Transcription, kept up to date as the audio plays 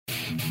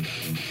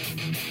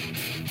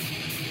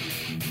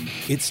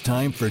It's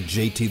time for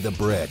JT the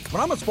Brick.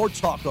 When I'm a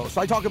sports talk host,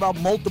 I talk about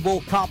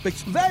multiple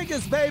topics.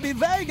 Vegas, baby,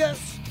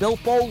 Vegas. Bill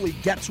Foley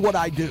gets what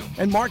I do,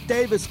 and Mark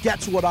Davis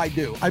gets what I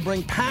do. I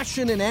bring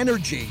passion and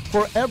energy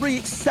for every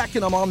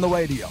second I'm on the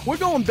radio. We're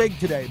going big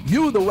today.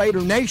 You, the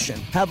Raider Nation,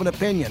 have an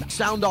opinion.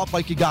 Sound off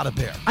like you got a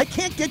pair. I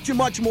can't get you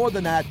much more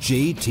than that.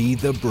 JT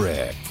the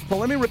Brick. So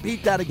let me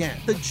repeat that again.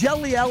 The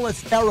Jelly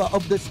Ellis era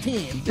of this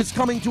team is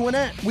coming to an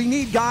end. We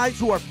need guys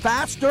who are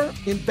faster,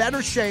 in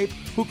better shape,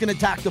 who can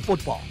attack the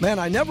football. Man,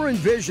 I never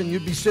envisioned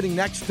you'd be sitting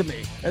next to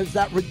me as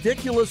that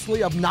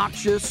ridiculously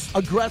obnoxious,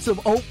 aggressive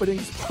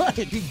openings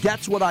play. He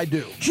gets what I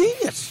do.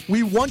 Genius.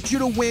 We want you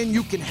to win.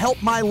 You can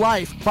help my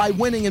life by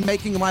winning and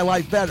making my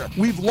life better.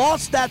 We've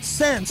lost that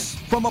sense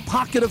from a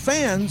pocket of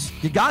fans.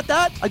 You got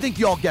that? I think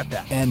you all get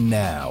that. And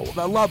now,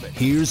 I love it.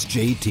 Here's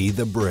JT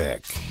the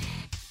Brick.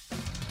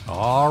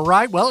 All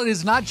right. Well, it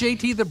is not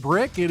JT the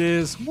Brick. It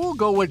is, we'll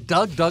go with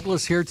Doug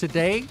Douglas here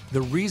today.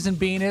 The reason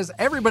being is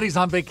everybody's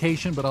on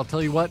vacation, but I'll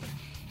tell you what,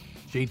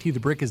 JT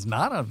the Brick is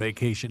not on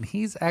vacation.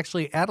 He's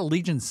actually at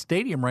Allegiant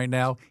Stadium right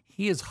now.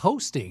 He is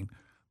hosting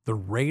the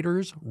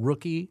Raiders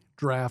Rookie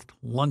Draft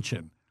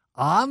Luncheon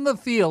on the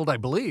field, I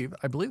believe.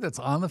 I believe that's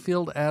on the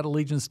field at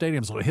Allegiant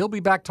Stadium. So he'll be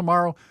back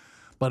tomorrow.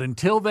 But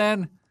until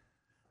then,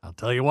 I'll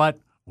tell you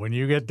what, when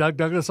you get Doug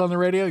Douglas on the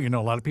radio, you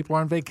know a lot of people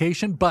are on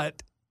vacation,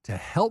 but to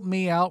help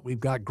me out, we've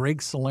got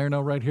Graig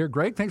Salerno right here.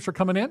 Graig, thanks for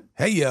coming in.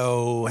 Hey,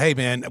 yo. Hey,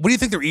 man. What do you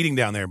think they're eating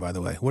down there, by the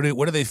way? What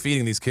are they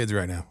feeding these kids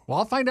right now? Well,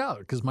 I'll find out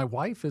because my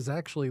wife is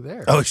actually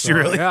there. Oh, is she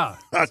really? Yeah.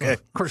 Okay. So,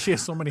 of course, she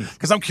has so many.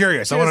 Because I'm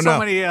curious. I want to know.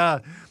 So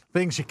many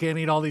things. She can't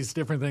eat all these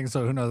different things.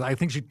 So who knows? I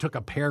think she took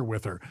a pear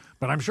with her.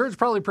 But I'm sure it's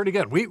probably pretty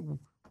good. You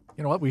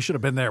know what? We should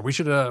have been there. We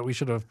should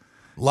have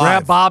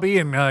grabbed Bobby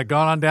and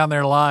gone on down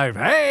there live.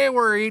 Hey,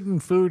 we're eating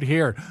food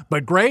here.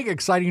 But Graig,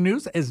 exciting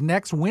news is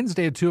next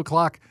Wednesday at 2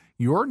 o'clock,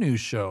 your new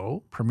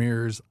show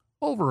premieres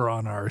over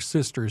on our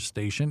sister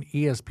station,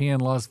 ESPN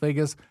Las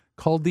Vegas,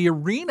 called The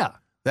Arena.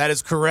 That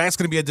is correct. It's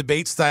going to be a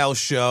debate-style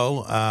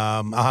show.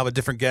 I'll have a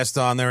different guest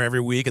on there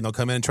every week, and they'll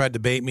come in and try to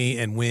debate me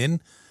and win.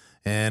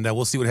 And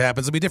we'll see what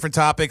happens. There'll be different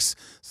topics,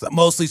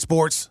 mostly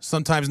sports,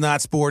 sometimes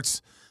not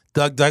sports.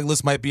 Doug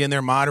Douglas might be in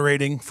there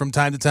moderating from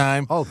time to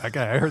time. Oh, that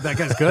guy. I heard that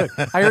guy's good.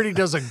 I heard he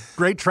does a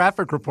great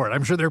traffic report.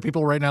 I'm sure there are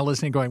people right now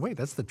listening going, wait,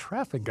 that's the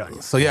traffic guy.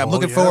 So, yeah, I'm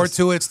looking forward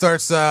to it.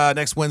 Starts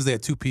next Wednesday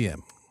at 2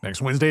 p.m.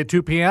 Next Wednesday at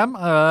 2 p.m.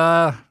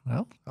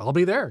 Well, I'll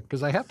be there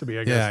because I have to be,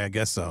 I guess. Yeah, I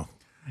guess so.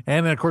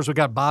 And then, of course, we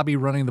got Bobby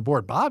running the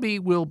board. Bobby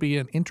will be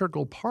an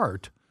integral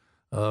part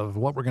of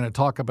what we're going to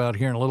talk about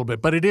here in a little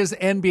bit. But it is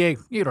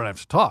NBA. You don't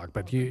have to talk,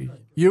 but you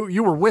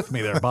were with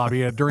me there,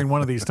 Bobby, during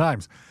one of these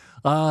times.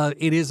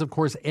 It is, of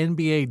course,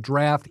 NBA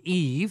Draft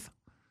Eve,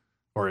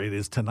 or it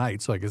is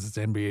tonight, so I guess it's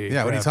NBA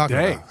Yeah, Draft what are you talking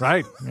Day, about?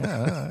 right?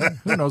 Yeah,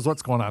 who knows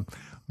what's going on.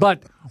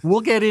 But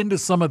we'll get into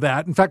some of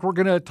that. In fact, we're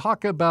going to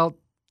talk about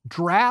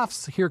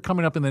drafts here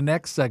coming up in the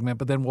next segment,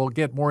 but then we'll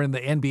get more in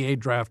the NBA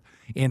draft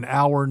in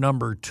hour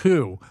number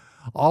 2.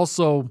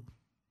 Also,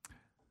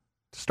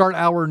 to start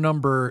hour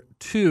number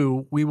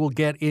 2, we will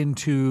get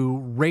into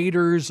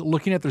Raiders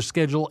looking at their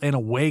schedule and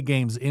away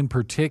games in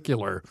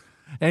particular.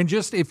 And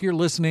just if you're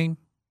listening,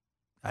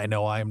 I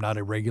know I am not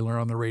a regular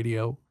on the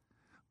radio,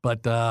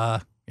 but, I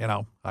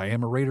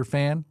am a Raider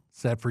fan,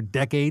 sat for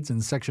decades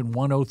in Section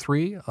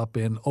 103 up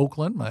in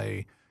Oakland.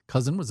 My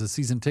cousin was a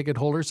season ticket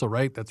holder, so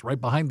that's right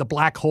behind the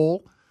black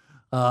hole.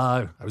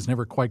 I was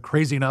never quite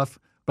crazy enough,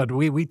 but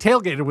we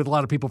tailgated with a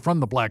lot of people from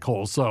the black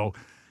hole. So,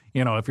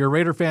 if you're a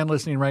Raider fan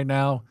listening right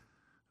now,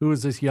 who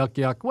is this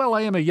yuck? Well,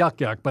 I am a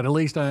yuck, but at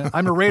least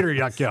I'm a Raider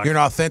yuck. You're an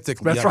authentic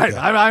That's yuck. right.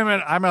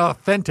 I'm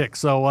authentic.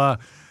 So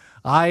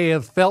I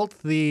have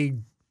felt the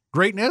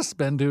greatness,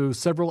 been to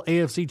several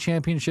AFC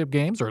championship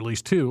games, or at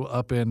least 2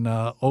 up in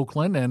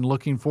Oakland, and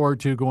looking forward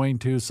to going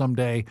to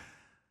someday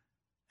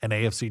an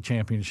AFC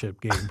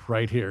championship game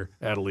right here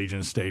at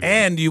Allegiant Stadium.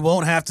 And you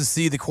won't have to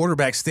see the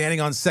quarterback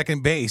standing on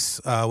second base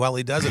while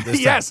he does it this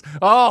time. Yes.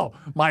 Oh,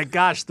 my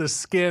gosh, the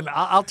skin.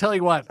 I'll tell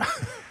you what.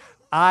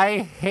 I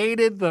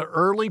hated the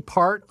early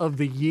part of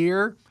the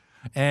year,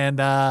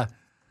 and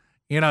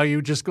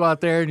you just go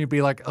out there and you'd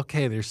be like,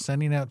 okay, they're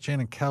sending out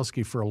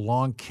Janikowski for a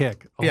long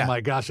kick. Oh,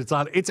 my gosh,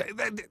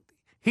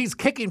 he's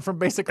kicking from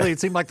basically, it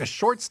seemed like the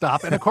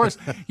shortstop. And, of course,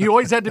 you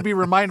always had to be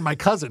reminded, my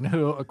cousin,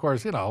 who, of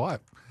course,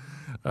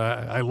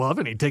 I love,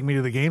 and he'd take me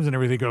to the games and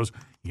everything, goes,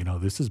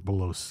 this is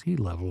below sea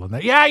level.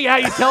 And yeah,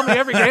 you tell me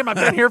every game. I've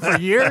been here for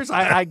years.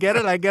 I get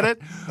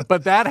it.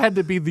 But that had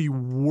to be the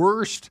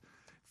worst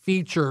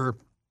feature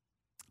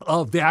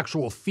of the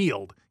actual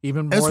field.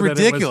 Even more. It's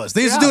ridiculous.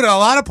 They used to do it at a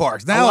lot of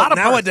parks.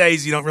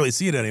 Nowadays, you don't really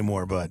see it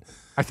anymore. But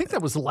I think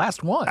that was the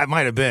last one. It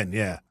might have been.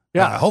 Yeah.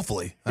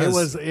 Hopefully, it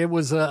was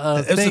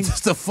a thing. It's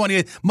just a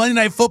funny Monday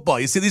Night Football.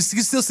 You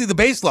still see the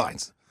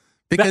baselines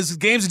because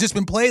games had just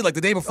been played like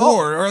the day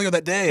before or earlier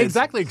that day.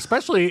 Exactly,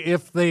 especially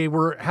if they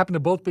happen to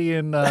both be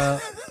in.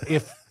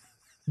 If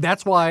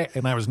that's why,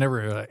 and I was never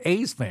an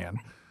A's fan.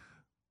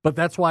 But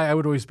that's why I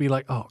would always be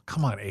like, oh,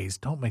 come on, A's,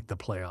 don't make the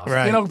playoffs.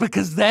 Right.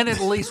 Because then at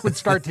least would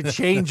start to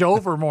change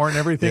over more and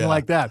everything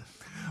like that.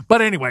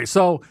 But anyway,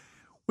 so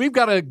we've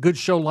got a good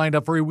show lined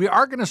up for you. We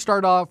are going to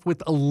start off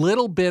with a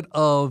little bit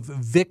of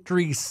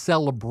victory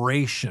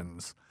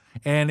celebrations.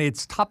 And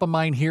it's top of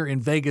mind here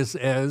in Vegas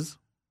as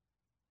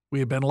we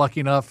have been lucky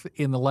enough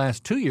in the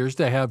last 2 years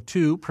to have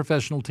 2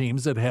 professional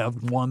teams that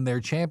have won their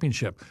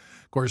championship.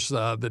 Of course,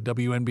 the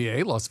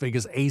WNBA, Las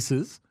Vegas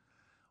Aces,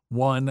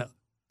 won.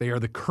 They are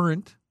the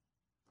current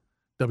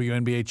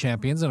WNBA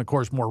champions. And, of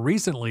course, more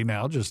recently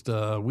now, just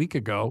a week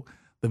ago,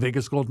 the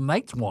Vegas Golden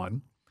Knights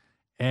won.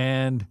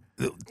 And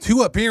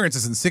 2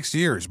 appearances in 6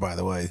 years, by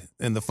the way,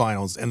 in the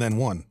finals, and then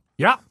won.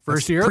 Yeah,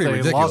 first year they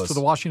ridiculous. lost to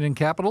the Washington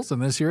Capitals,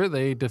 and this year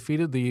they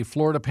defeated the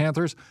Florida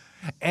Panthers.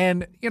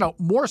 And,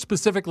 more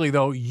specifically,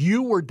 though,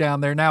 you were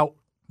down there. Now,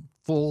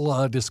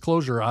 full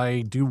disclosure,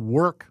 I do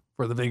work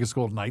for the Vegas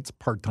Golden Knights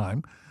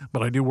part-time,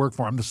 but I do work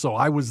for them, so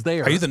I was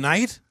there. Are you the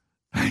Knight?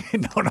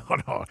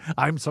 No.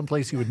 I'm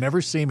someplace you would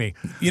never see me.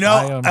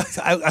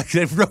 I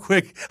real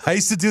quick, I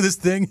used to do this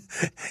thing.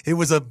 It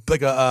was a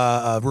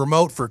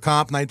remote for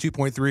Comp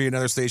 92.3,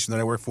 another station that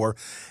I work for,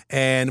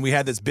 and we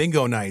had this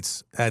bingo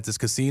nights at this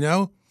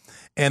casino.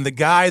 And the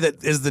guy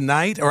that is the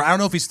Knight, or I don't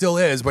know if he still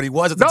is, but he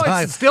was at the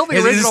time. It's still the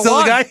Is original still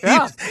one. The guy?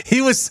 Yeah.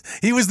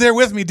 He was there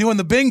with me doing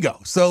the bingo.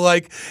 So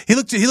like he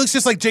looks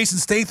just like Jason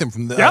Statham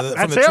from the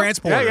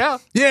Transporter.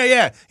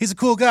 Yeah. He's a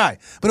cool guy.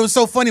 But it was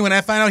so funny when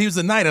I found out he was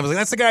the Knight. I was like,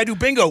 that's the guy I do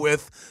bingo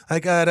with,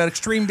 like at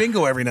Extreme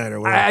Bingo every night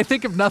or whatever. I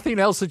think if nothing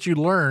else that you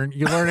learn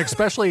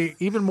especially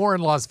even more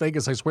in Las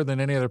Vegas, I swear, than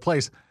any other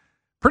place.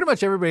 Pretty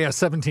much everybody has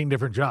 17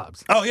 different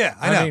jobs. Oh, yeah,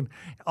 I know. I mean,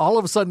 all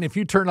of a sudden, if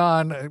you turn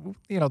on,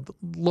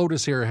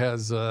 Lotus here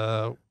has,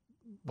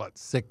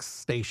 6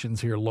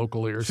 stations here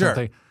locally or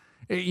something.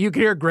 You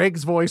can hear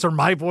Graig's voice or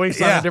my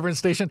voice on a different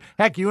station.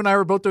 Heck, you and I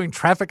were both doing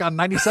traffic on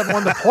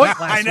 97.1 The Point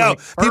last I know.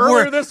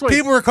 week. This week.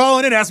 People were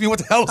calling in asking me what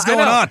the hell was going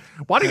on.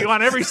 What are you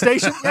on every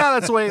station? Yeah,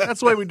 that's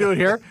the way we do it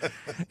here.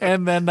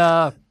 And then,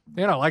 like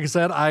I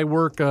said, I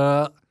work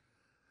for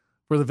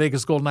the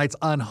Vegas Golden Knights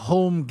on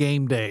home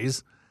game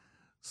days.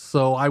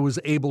 So I was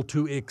able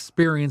to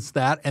experience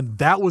that, and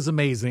that was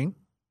amazing,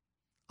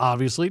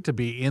 obviously, to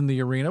be in the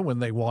arena when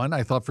they won.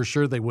 I thought for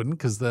sure they wouldn't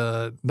because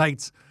the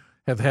Knights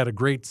have had a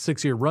great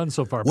 6-year run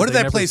so far. What did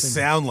that place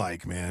sound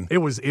like, man? It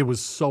was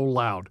so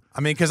loud.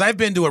 I mean, because I've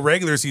been to a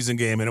regular season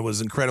game, and it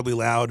was incredibly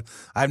loud.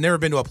 I've never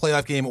been to a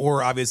playoff game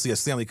or, obviously, a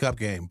Stanley Cup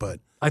game.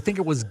 But I think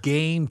it was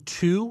game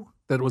 2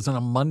 that was on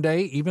a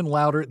Monday, even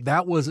louder.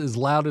 That was as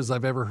loud as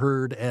I've ever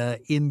heard an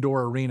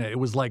indoor arena. It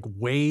was like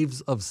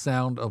waves of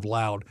sound of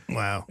loud.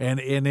 Wow. And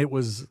it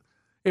was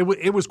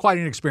quite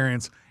an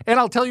experience. And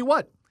I'll tell you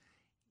what,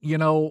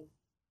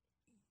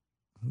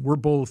 we're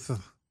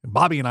both,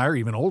 Bobby and I are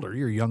even older.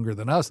 You're younger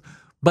than us.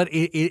 But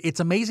it's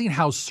amazing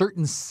how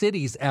certain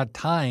cities at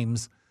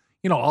times,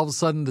 all of a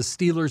sudden the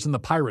Steelers and the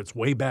Pirates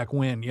way back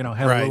when, had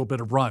a little bit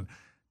of run.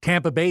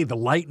 Tampa Bay, the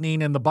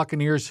Lightning and the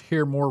Buccaneers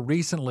here more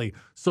recently.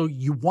 So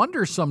you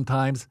wonder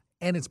sometimes,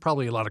 and it's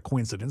probably a lot of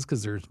coincidence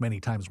because there's many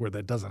times where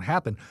that doesn't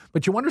happen,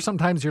 but you wonder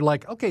sometimes you're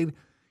like, okay,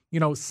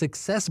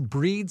 success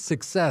breeds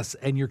success.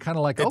 And you're kind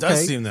of like, it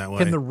does seem that way.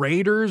 Can the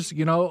Raiders,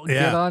 get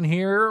on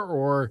here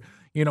or,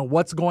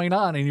 what's going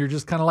on? And you're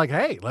just kind of like,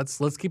 hey, let's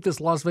keep this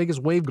Las Vegas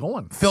wave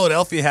going.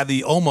 Philadelphia had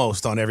the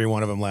almost on every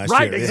one of them last year.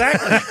 Right,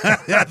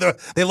 exactly.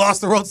 They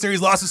lost the World Series,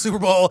 lost the Super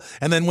Bowl,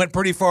 and then went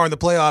pretty far in the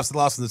playoffs and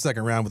lost in the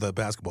second round with a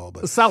basketball.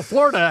 But South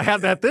Florida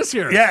had that this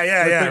year.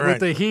 Right. With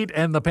the Heat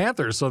and the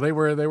Panthers. So they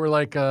were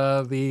like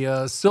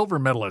the silver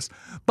medalists.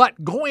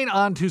 But going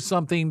on to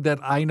something that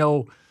I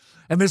know,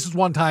 and this is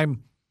one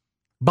time,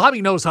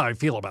 Bobby knows how I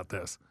feel about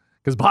this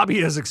because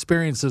Bobby has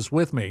experienced this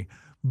with me.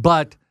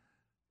 But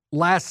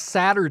last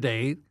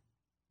Saturday,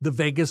 the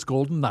Vegas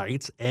Golden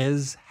Knights,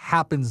 as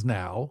happens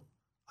now,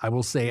 I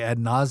will say ad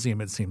nauseum,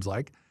 it seems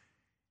like,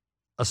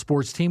 a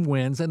sports team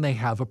wins and they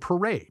have a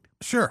parade.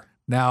 Sure.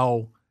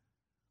 Now,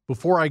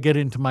 before I get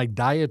into my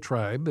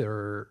diatribe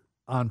or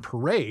on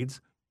parades,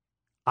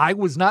 I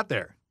was not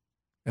there.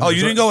 And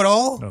you didn't go at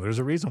all? No, there's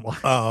a reason why.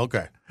 Oh,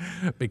 okay.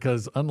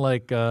 Because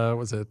unlike,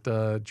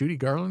 Judy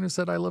Garland who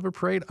said I love a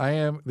parade, I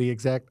am the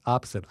exact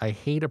opposite. I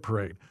hate a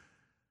parade.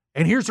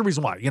 And here's the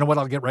reason why. You know what?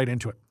 I'll get right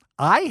into it.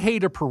 I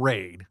hate a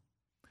parade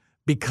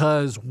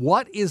because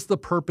what is the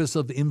purpose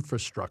of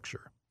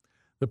infrastructure?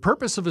 The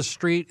purpose of a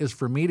street is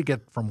for me to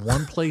get from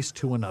one place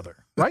to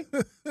another, right?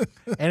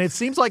 And it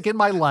seems like in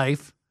my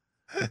life,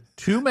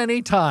 too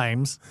many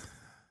times,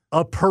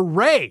 a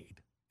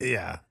parade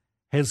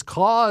has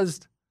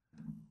caused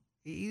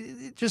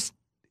just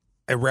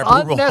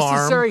irreparable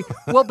unnecessary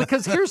harm. Well,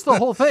 because here's the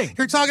whole thing.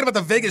 You're talking about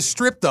the Vegas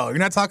Strip, though. You're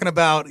not talking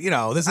about,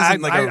 this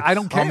isn't I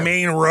don't care. A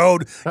main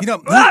road.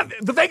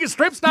 The Vegas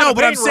Strip's not a main road.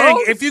 No, but I'm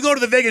saying if you go to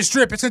the Vegas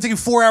Strip, it's going to take you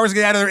 4 hours to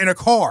get out of there in a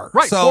car.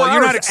 Right, so 4 hours.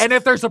 You're not and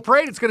if there's a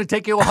parade, it's going to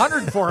take you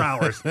 104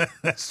 hours.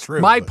 That's true.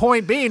 My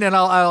point being, and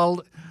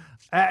I'll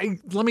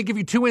let me give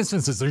you 2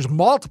 instances. There's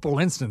multiple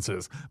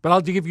instances, but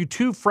I'll give you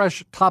 2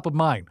 fresh top of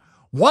mind.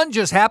 One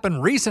just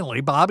happened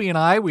recently. Bobby and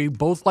I, we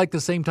both like the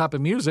same type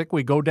of music.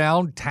 We go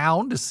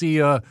downtown to see,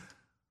 one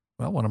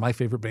of my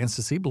favorite bands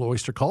to see, Blue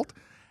Oyster Cult.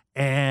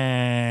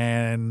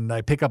 And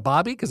I pick up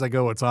Bobby because I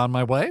go, it's on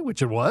my way,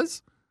 which it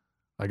was.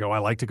 I go, I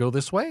like to go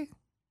this way.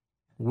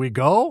 We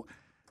go.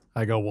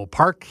 I go, we'll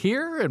park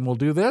here and we'll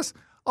do this.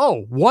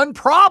 Oh, one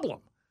problem.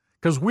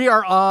 Because we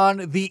are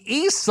on the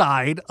east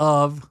side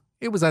of,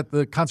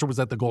 the concert was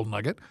at the Golden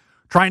Nugget,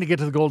 trying to get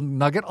to the Golden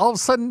Nugget. All of a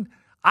sudden,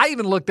 I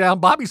even look down.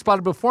 Bobby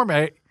spotted before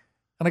me.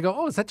 And I go,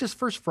 oh, is that just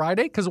First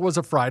Friday? Because it was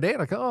a Friday.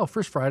 And I go, oh,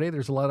 First Friday.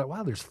 There's a lot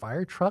of, there's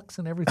fire trucks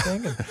and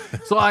everything. And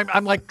so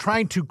I'm like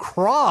trying to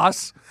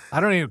cross. I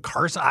don't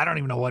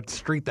even know what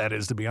street that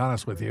is, to be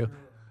honest with you.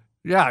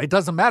 Yeah, it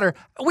doesn't matter.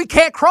 We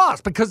can't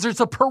cross because there's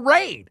a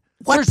parade.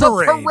 What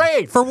parade? A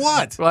parade. For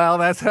what? Well,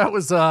 that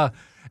was,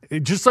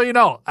 just so you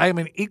know, I am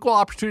an equal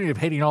opportunity of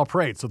hating all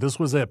parades. So this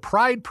was a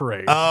pride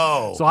parade.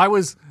 Oh. So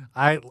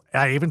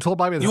I even told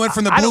Bobby. You went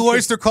from the Blue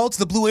Oyster Cult to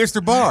the Blue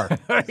Oyster Bar.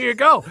 There you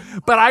go.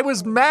 But I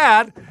was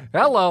mad.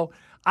 Hello.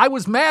 I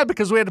was mad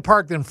because we had to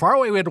park then far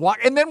away. We had to walk.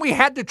 And then we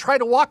had to try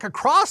to walk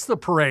across the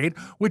parade,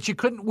 which you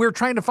couldn't. We were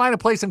trying to find a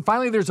place. And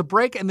finally, there's a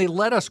break, and they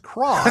let us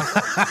cross.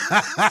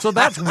 So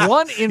that's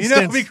one instance. You know,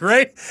 it'd be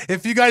great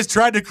if you guys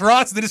tried to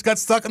cross and they just got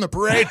stuck on the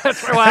parade.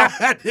 That's right.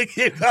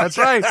 That's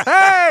right.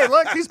 Hey,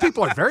 look, these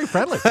people are very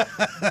friendly.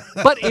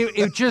 But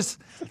it just.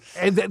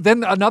 And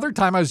then another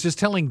time, I was just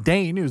telling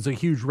Dane, who's a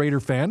huge Raider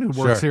fan, who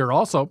works here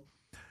also.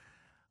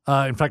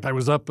 In fact, I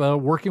was up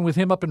working with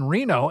him up in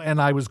Reno, and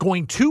I was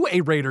going to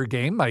a Raider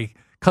game. My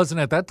cousin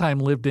at that time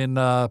lived in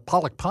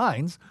Pollock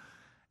Pines,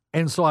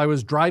 and so I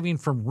was driving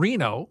from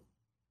Reno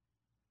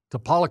to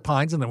Pollock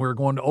Pines, and then we were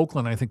going to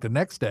Oakland, I think, the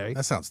next day.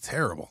 That sounds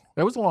terrible.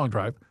 That was a long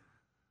drive.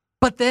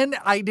 But then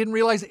I didn't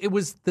realize it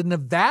was the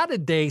Nevada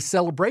Day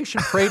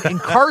celebration parade in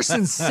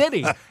Carson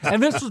City.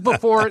 And this was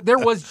before, there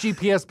was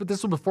GPS, but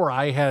this was before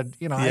I had,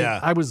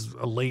 I was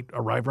a late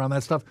arriver on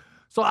that stuff.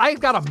 So I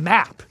got a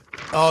map.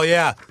 Oh,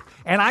 yeah.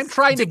 And I'm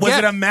trying to Was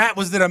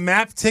it a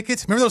map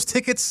ticket? Remember those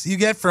tickets you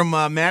get from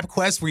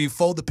MapQuest where you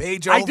fold the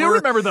page over? I do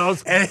remember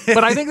those.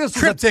 But I think this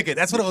was Trip ticket.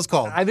 That's what it was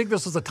called. I think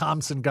this was a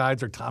Thompson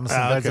Guides or Thompson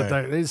Guides.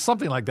 Okay.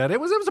 Something like that.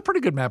 It was a pretty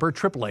good map, or a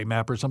AAA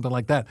map or something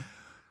like that.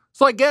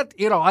 So I got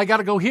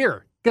to go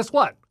here. Guess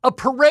what? A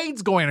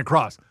parade's going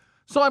across.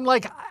 So I'm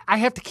like, I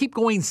have to keep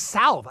going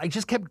south. I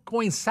just kept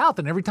going south.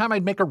 And every time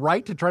I'd make a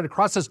right to try to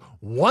cross this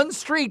one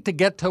street to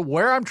get to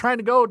where I'm trying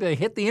to go to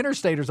hit the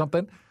interstate or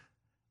something,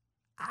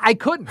 I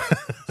couldn't.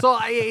 So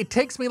it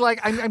takes me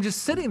I'm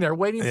just sitting there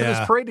waiting for this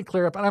parade to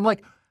clear up. And I'm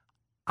like,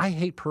 I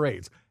hate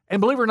parades.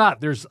 And believe it or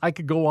not, I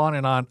could go on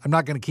and on. I'm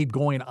not going to keep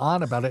going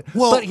on about it.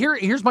 Well, but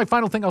here's my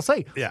final thing I'll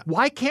say. Yeah.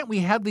 Why can't we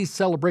have these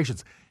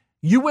celebrations?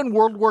 You win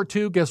World War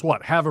II, guess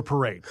what? Have a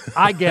parade.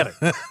 I get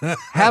it.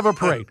 Have a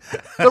parade.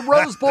 The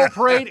Rose Bowl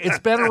parade, it's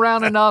been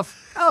around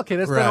enough. Okay,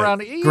 that's been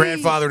around.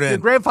 Grandfathered in.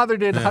 Grandfather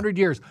did 100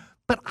 years.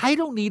 But I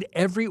don't need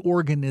every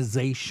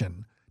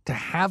organization to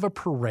have a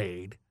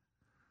parade.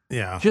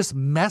 Yeah. Just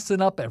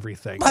messing up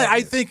everything. But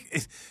I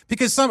think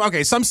because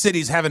some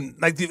cities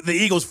haven't, like the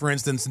Eagles, for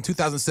instance, in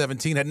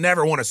 2017 had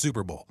never won a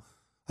Super Bowl.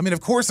 I mean,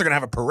 of course they're going to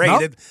have a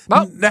parade.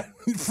 Nope.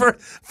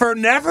 For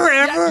never,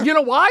 ever? Yeah, you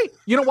know why?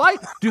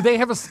 Do they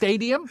have a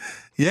stadium?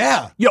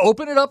 Yeah. You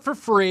open it up for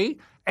free,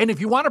 and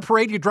if you want a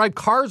parade, you drive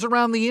cars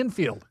around the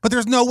infield. But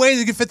there's no way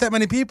you could fit that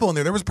many people in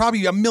there. There was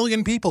probably 1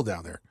 million people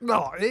down there.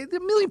 No, 1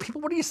 million people?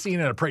 What are you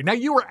seeing at a parade? Now,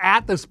 you were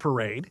at this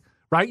parade,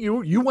 right?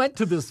 You went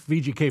to this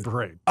VGK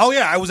parade. Oh,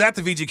 yeah, I was at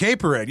the VGK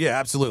parade. Yeah,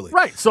 absolutely.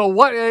 Right. So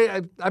what,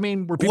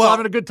 were people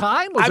having a good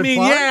time? Was it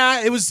fun?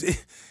 Yeah, it was...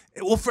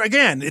 Well,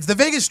 it's the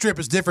Vegas Strip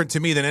is different to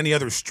me than any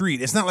other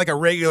street. It's not like a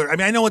regular. I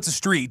mean, I know it's a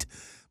street,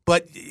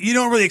 but you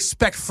don't really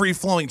expect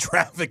free-flowing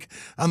traffic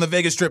on the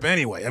Vegas Strip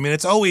anyway. I mean,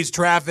 it's always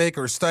traffic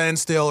or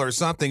standstill or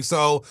something.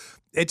 So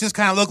it just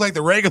kind of looked like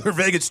the regular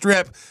Vegas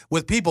Strip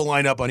with people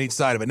lined up on each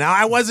side of it. Now,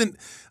 I wasn't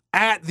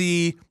at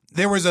the.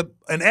 There was an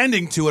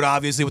ending to it,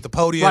 obviously, with the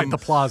podium, right? The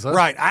plaza,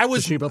 right? I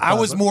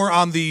was more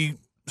on the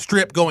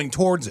Strip going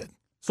towards it.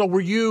 So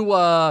were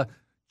you?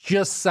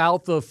 Just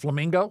south of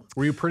Flamingo?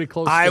 Were you pretty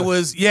close? I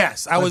was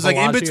like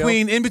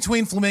in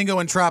between Flamingo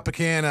and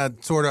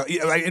Tropicana, sort of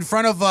in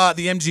front of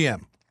the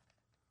MGM.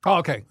 Oh,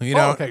 okay.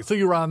 Okay. So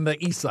you were on the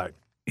east side.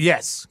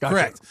 Yes, gotcha.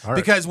 Correct. Right.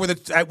 Because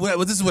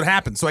this is what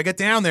happened. So I get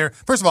down there.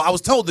 First of all, I was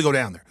told to go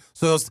down there.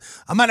 So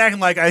I'm not acting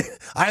like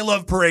I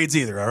love parades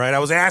either, all right? I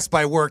was asked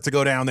by work to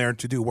go down there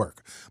to do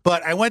work.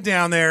 But I went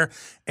down there,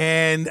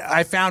 and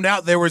I found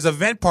out there was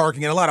event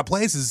parking in a lot of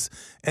places,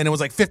 and it was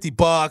like $50,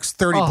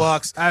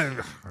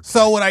 $30.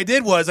 So what I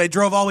did was I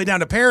drove all the way down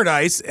to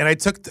Paradise, and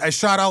I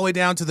shot all the way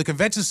down to the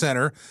convention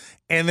center,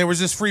 and there was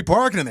just free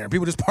parking in there.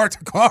 People just parked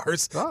their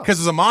cars because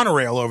there's a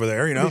monorail over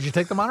there, you know. Did you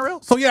take the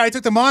monorail? So, yeah, I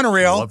took the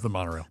monorail. I love the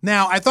monorail.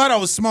 Now, I thought I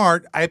was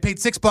smart. I paid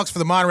 $6 for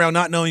the monorail,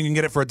 not knowing you can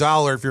get it for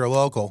 $1 if you're a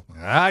local.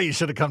 You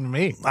should have come to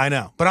me. I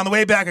know. But on the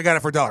way back, I got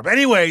it for $1. But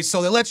anyway,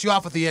 so they let you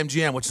off at the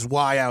MGM, which is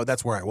why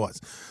that's where I was.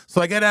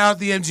 So I get out at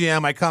the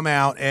MGM, I come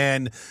out,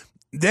 and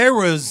there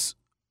was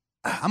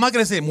I'm not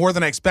going to say more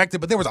than I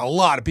expected, but there was a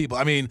lot of people.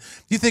 I mean,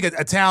 you think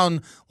a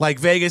town like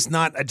Vegas,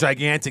 not a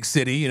gigantic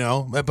city,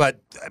 but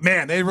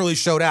man, they really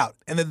showed out.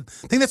 And the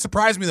thing that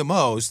surprised me the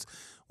most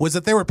was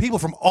that there were people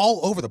from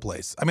all over the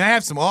place. I mean, I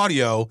have some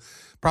audio,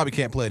 probably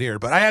can't play it here,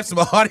 but I have some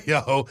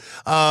audio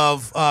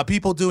of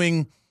people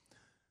doing,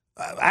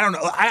 I don't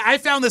know. I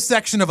found this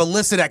section of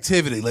illicit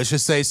activity, let's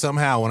just say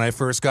somehow when I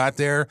first got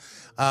there.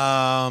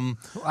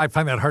 I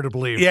find that hard to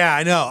believe. Yeah,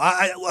 I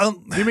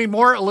know. You mean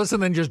more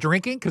illicit than just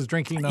drinking? Because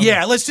drinking.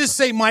 Yeah, let's just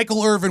say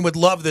Michael Irvin would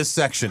love this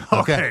section.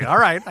 Okay, all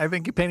right. I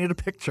think you painted a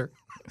picture.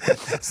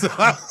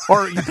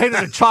 Or you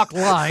painted a chalk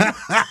line.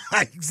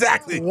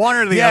 Exactly. One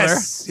or the other.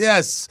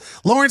 Yes.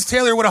 Lawrence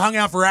Taylor would have hung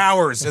out for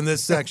hours in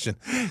this section.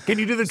 Can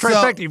you do the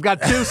trifecta? You've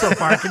got 2 so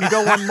far. Can you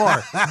go one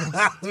more?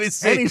 Let me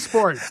see. Any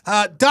sport.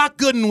 Doc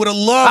Gooden would have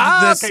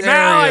loved this okay, area.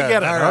 now I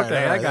get it. All right,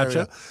 Okay, I got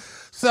you.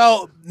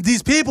 So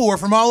these people were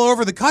from all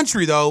over the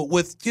country, though,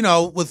 with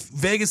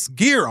Vegas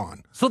gear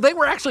on. So they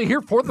were actually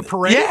here for the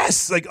parade?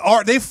 Yes,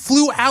 they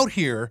flew out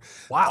here.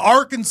 Wow.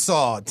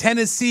 Arkansas,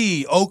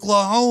 Tennessee,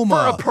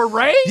 Oklahoma. For a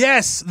parade?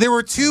 Yes, there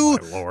were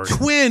 2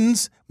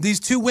 twins, these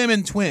 2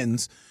 women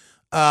twins,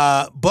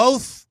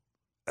 both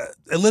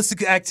illicit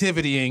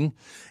activitying,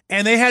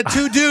 and they had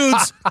 2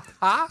 dudes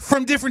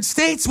from different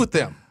states with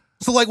them.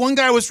 So, one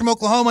guy was from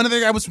Oklahoma,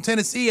 another guy was from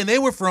Tennessee, and they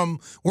were from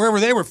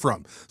wherever they were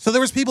from. So there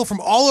was people from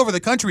all over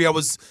the country.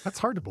 That's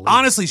hard to believe.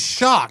 Honestly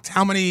shocked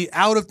how many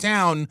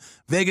out-of-town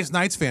Vegas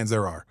Knights fans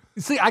there are.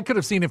 See, I could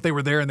have seen if they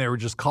were there and they were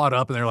just caught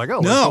up and they were like,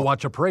 let's No. go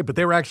watch a parade. But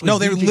they were actually... No,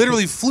 they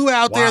literally flew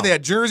out there. Wow. They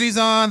had jerseys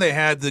on. They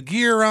had the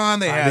gear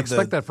on. I'd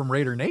expect that from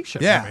Raider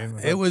Nation. Yeah, I mean,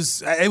 it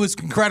was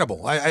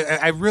incredible.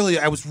 I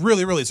was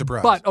really, really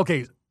surprised. But,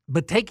 okay,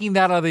 taking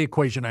that out of the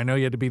equation, I know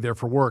you had to be there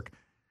for work.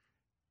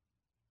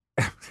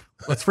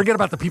 Let's forget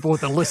about the people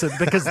with illicit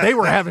because they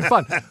were having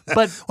fun.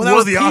 But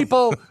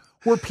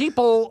were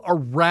people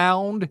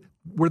around?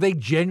 Were they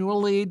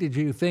genuinely? Did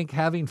you think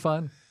having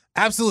fun?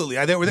 Absolutely,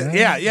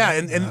 yeah.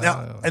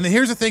 And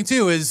here's the thing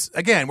too: is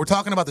again, we're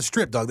talking about the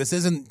Strip, Doug. This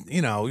isn't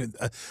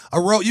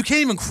a road. You can't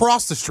even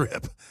cross the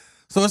Strip.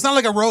 So it's not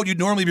like a road you'd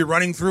normally be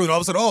running through, and all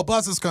of a sudden, a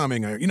bus is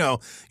coming. Or,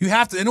 you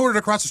have to, in order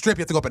to cross the Strip,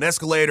 you have to go up an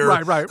escalator,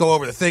 right. Go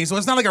over the thing. So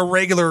it's not like a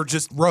regular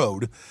just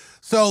road.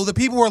 So the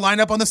people were lined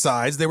up on the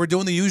sides. They were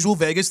doing the usual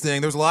Vegas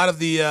thing. There was a lot of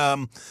the,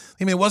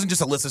 it wasn't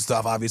just illicit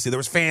stuff. Obviously, there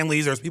was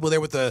families. There was people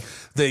there with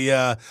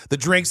the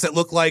drinks that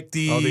looked like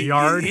the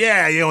yard.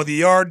 Yeah, the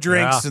yard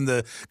drinks and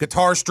the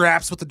guitar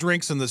straps with the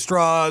drinks and the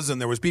straws. And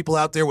there was people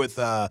out there with,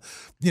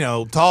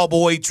 tall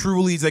boy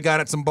Trulies they got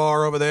at some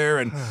bar over there.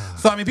 And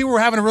so people were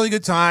having a really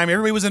good time.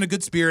 Everybody was in a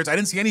good spirits. I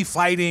didn't see any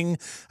fighting.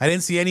 I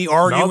didn't see any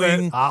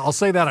arguing. I'll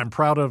say that I'm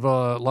proud of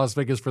Las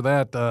Vegas for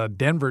that.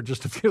 Denver,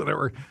 just a few there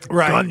were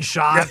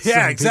gunshots.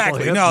 Yeah,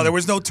 exactly. No, there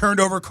was no turned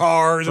over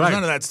cars. There was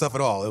none of that stuff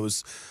at all. I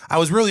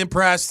was really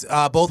impressed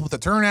both with the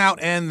turnout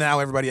and how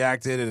everybody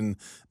acted and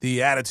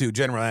the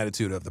general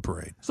attitude of the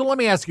parade. So let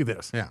me ask you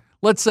this. Yeah.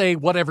 Let's say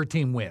whatever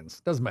team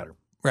wins. Doesn't matter.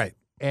 Right.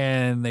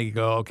 And they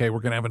go, okay, we're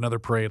going to have another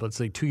parade. Let's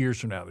say 2 years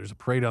from now, there's a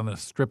parade on the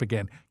Strip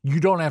again. You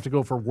don't have to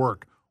go for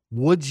work.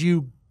 Would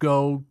you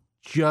go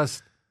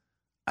just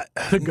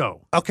to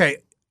go? Okay.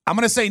 I'm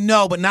going to say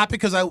no, but not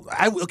because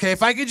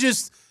if I could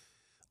just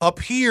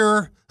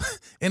appear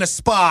in a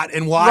spot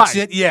and watch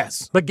it,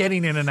 yes. But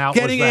getting in and out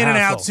Getting was the in and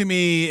hassle. out to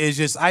me is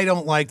just, I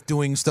don't like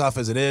doing stuff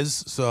as it is.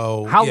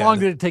 So how long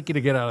did it take you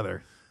to get out of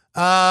there?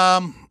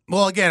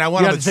 Well, again, I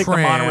went on the take tram.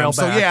 the monorail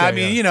so back.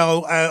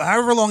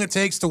 However long it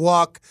takes to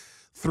walk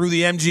through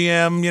the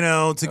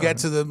MGM, to get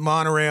to the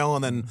monorail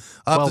and then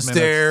up the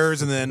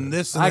stairs and then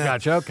this and I that.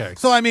 got you. Okay.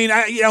 So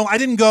I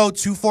didn't go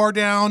too far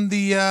down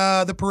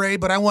the parade,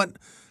 but I went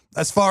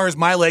as far as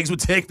my legs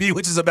would take me,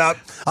 which is about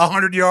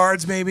 100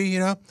 yards, maybe.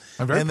 I'm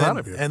very proud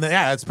of you. And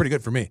that's pretty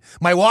good for me.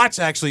 My watch,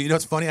 actually,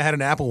 it's funny. I had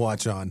an Apple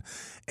Watch on,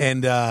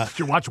 and did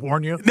your watch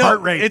warn you? No,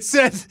 Heart rate. it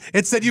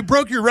said you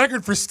broke your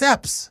record for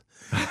steps.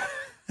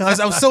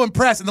 I was so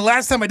impressed. And the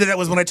last time I did that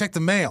was when I checked the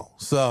mail.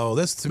 So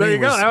this to me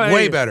was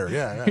way better.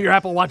 Yeah. Your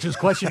Apple Watch is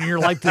questioning your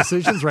life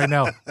decisions right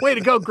now. Way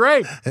to go,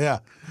 Graig. Yeah.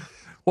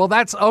 Well,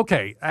 that's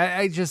okay.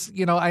 I just,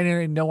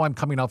 I know I'm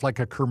coming off like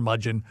a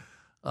curmudgeon,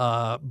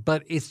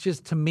 but it's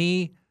just, to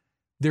me,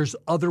 there's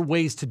other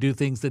ways to do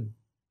things that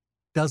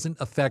doesn't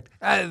affect.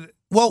 The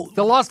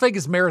Las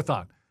Vegas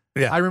Marathon.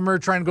 Yeah. I remember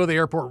trying to go to the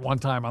airport one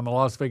time on the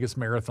Las Vegas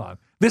Marathon.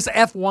 This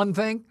F1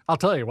 thing, I'll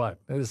tell you what,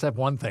 this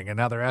F1 thing, and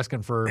now they're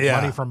asking for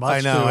money from us. I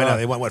know.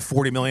 They want,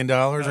 $40 million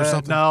or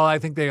something? No, I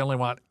think they only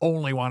want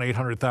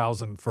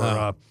 $800,000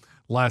 for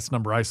last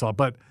number I saw.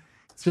 But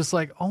it's just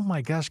like, oh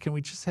my gosh, can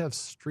we just have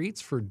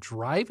streets for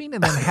driving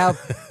and then have,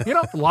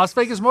 Las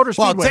Vegas Motor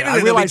Speedway?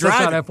 I realize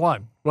that's not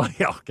F1. Well,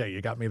 yeah, okay, you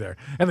got me there.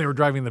 And they were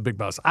driving the big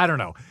bus. I don't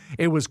know.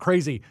 It was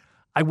crazy.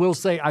 I will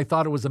say I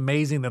thought it was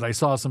amazing that I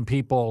saw some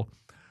people.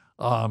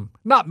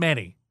 Not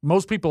many.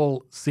 Most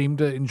people seem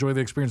to enjoy the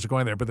experience of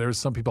going there, but there was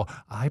some people,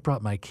 I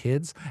brought my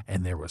kids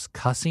and there was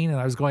cussing, and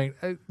I was going,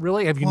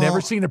 really? Have you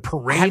never seen a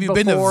parade before? Have you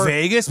been to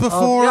Vegas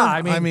before? Yeah,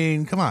 I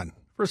mean, come on.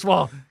 First of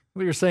all,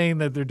 You're saying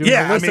that they're doing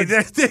Yeah, I mean,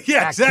 illicit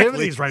yeah, exactly.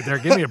 activities right there.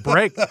 Give me a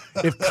break.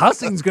 If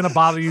cussing's going to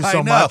bother you so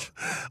I know. much.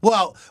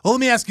 Well, let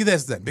me ask you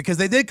this then, because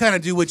they did kind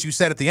of do what you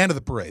said at the end of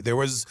the parade. There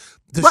was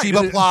the Right.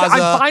 Sheba Plaza.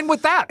 I'm fine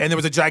with that. And there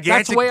was a That's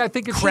gigantic the way I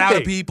think it should crowd be.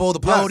 of people, the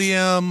Yes.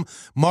 podium.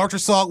 Mark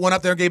Trusalt went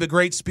up there and gave a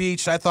great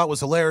speech I thought was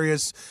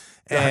hilarious.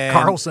 And,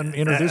 Carlson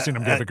introducing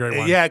him gave a great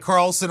one. Yeah,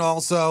 Carlson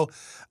also.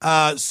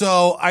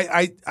 So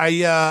I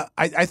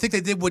think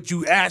they did what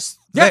you asked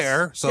Yes.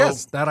 there. So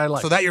Yes, that I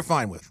like. So that you're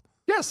fine with.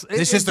 Yes.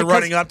 It's just the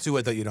running up to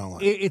it that you don't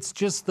like. It's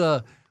just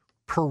the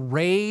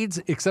parades,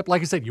 except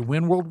like I said, you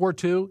win World War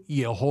II,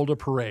 you hold a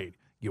parade.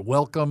 You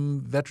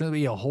welcome veterans,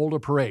 you hold a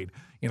parade.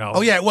 You know.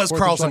 Oh, yeah, it was 4th of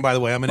Carlson, July. by the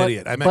way. I'm an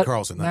idiot. I meant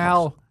Carlson. not Now,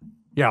 Marshall.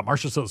 yeah,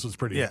 Marcia Sosa was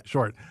pretty Yeah.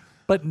 short.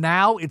 But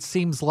now it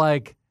seems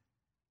like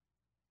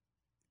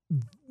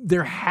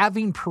they're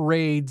having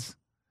parades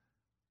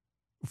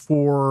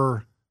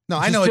for No,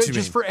 I know what you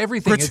just mean. for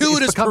everything.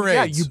 Gratuitous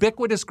parades. Yeah,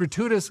 ubiquitous,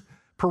 gratuitous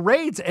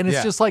parades. And it's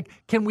Yeah. just like,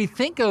 can we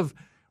think of,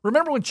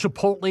 remember when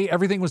Chipotle,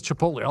 everything was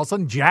Chipotle. All of a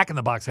sudden, Jack in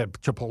the Box had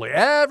Chipotle.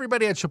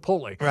 Everybody had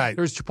Chipotle. Right.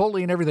 There's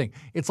Chipotle and everything.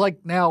 It's like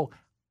now,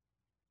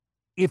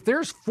 if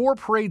there's 4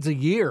 parades a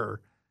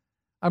year,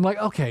 I'm like,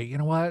 okay, you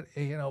know what?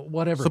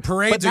 Whatever. So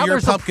parades But now are your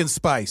there's a- pumpkin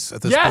spice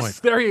at this Yes,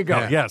 point. there you go.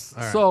 Yeah. Yes.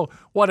 All right. So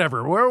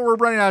whatever. We're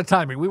running out of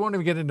timing. We won't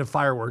even get into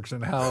fireworks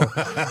and how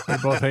we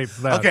both hate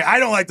that. Okay, I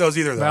don't like those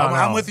either, though. No,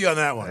 I'm no. with you on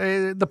that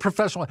one. The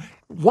professional.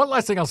 One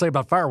last thing I'll say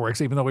about fireworks,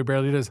 even though we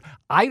barely do this,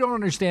 I don't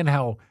understand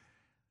how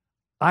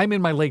I'm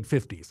in my late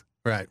 50s.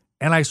 Right.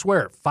 And I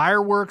swear,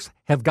 fireworks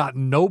have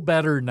gotten no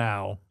better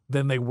now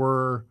than they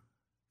were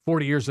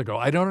 40 years ago.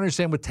 I don't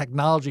understand with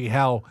technology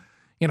how,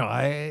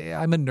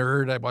 I'm a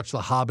nerd. I watch The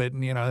Hobbit,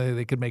 and,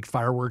 they could make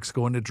fireworks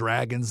go into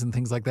dragons and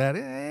things like that.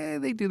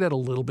 They do that a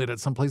little bit at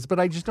some places, but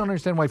I just don't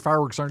understand why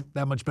fireworks aren't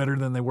that much better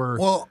than they were.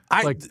 Well,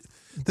 like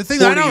the thing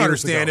that I 40 don't years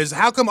understand ago. is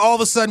how come all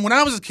of a sudden, when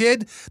I was a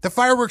kid, the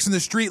fireworks in the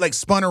street like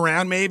spun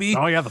around maybe.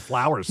 Oh, yeah, the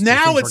flowers. Those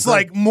Now things it's are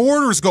great. like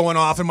mortars going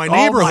off in my Oh, my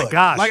neighborhood.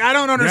 gosh. Like, I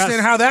don't understand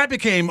Yes. how that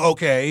became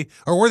okay,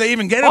 or where they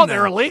even get them. Oh,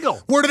 they're illegal.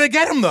 Where do they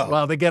get them, though?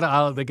 Well, they get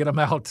them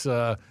out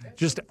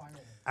just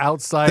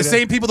outside. The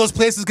same people those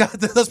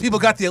people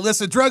got the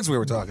illicit drugs we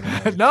were talking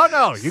about.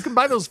 No, you can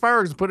buy those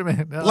fireworks and put them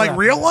in. Like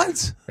real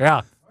ones?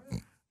 Yeah.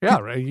 Yeah,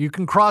 right. You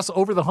can cross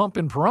over the hump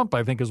in Pahrump,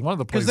 I think, is one of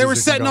the places. Because they were you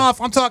can setting go. off,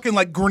 I'm talking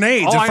like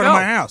grenades Oh, in I front of know.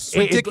 my house. It-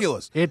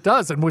 Ridiculous. It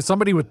does. And with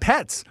somebody with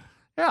pets.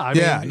 Yeah. I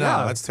mean, Yeah,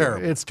 no, that's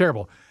terrible. It's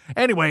terrible.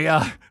 Anyway,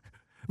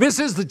 this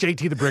is the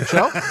JT the Brick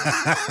Show.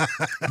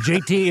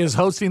 JT is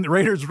hosting the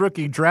Raiders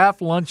rookie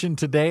draft luncheon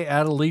today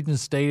at Allegiant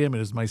Stadium.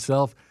 It is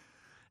myself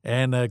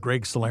and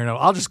Graig Salerno.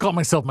 I'll just call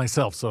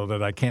myself so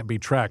that I can't be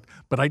tracked.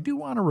 But I do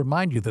want to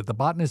remind you that the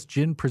Botanist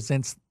Gin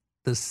presents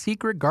the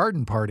Secret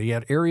Garden Party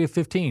at Area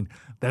 15.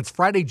 That's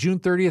Friday, June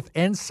 30th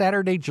and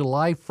Saturday,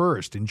 July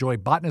 1st. Enjoy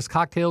botanist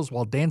cocktails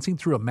while dancing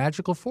through a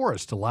magical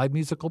forest to live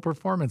musical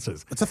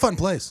performances. It's a fun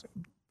place.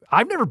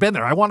 I've never been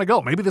there. I want to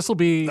go. Maybe this will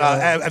be...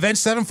 Avenged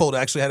Sevenfold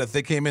actually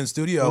they came in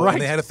studio Right.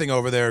 and they had a thing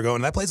over there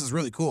going, that place is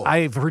really cool.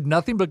 I've heard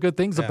nothing but good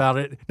things about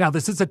it. Now,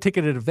 this is a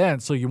ticketed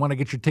event, so you want to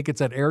get your tickets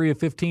at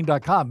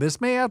area15.com.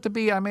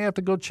 I may have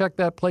to go check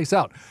that place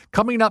out.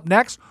 Coming up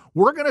next,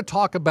 we're going to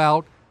talk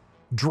about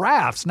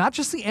drafts, not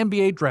just the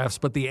NBA drafts,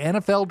 but the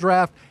NFL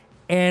draft,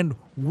 and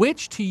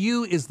which to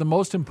you is the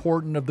most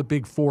important of the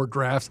big 4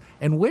 drafts,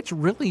 and which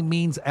really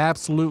means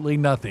absolutely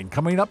nothing.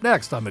 Coming up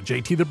next on the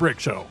JT the Brick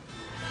Show.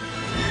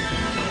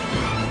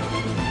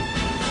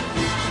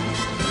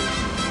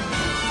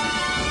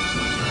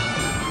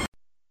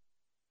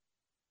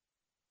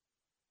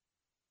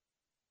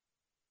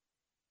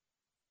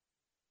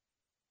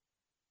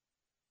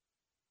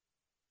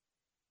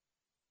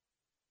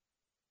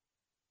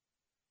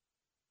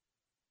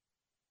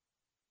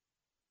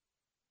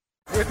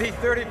 With the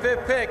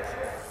 35th pick,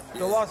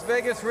 the Las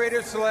Vegas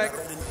Raiders select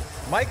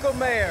Michael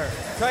Mayer,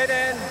 tight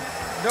end,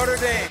 Notre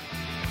Dame.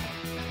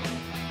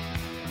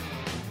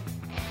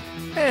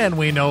 And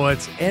we know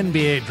it's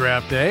NBA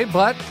draft day,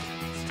 but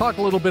let's talk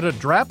a little bit of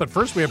draft. But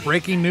first, we have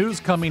breaking news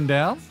coming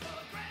down.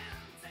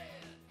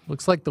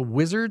 Looks like the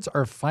Wizards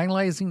are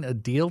finalizing a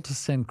deal to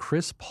send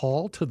Chris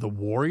Paul to the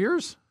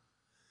Warriors.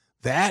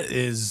 That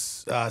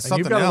is something And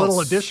you've got else. a little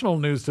additional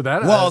news to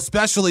that. Well,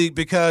 especially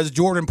because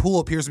Jordan Poole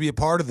appears to be a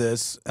part of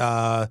this.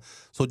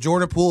 So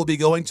Jordan Poole will be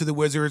going to the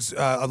Wizards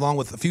along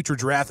with future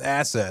draft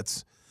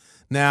assets.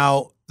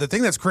 Now, the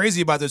thing that's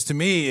crazy about this to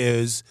me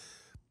is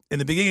in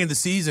the beginning of the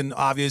season,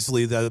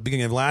 obviously, the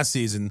beginning of last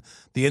season,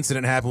 the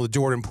incident happened with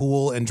Jordan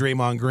Poole and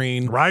Draymond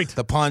Green. Right.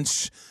 The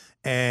punch.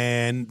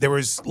 And there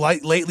was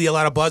lately a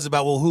lot of buzz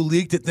about, well, who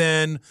leaked it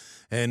then?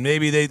 And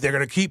maybe they're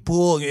going to keep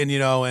Poole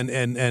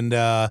and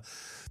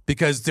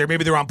because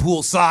they're on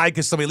Poole's side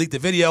because somebody leaked the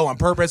video on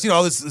purpose.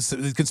 All this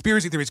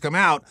conspiracy theories come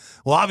out.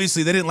 Well,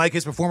 obviously, they didn't like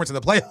his performance in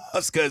the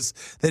playoffs because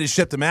they just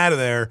shipped him out of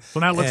there. So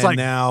now it looks And like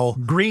now,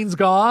 Green's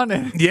gone.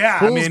 And yeah,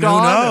 Poole's I mean, who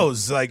gone.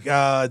 knows?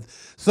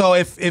 So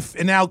if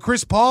and now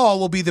Chris Paul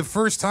will be the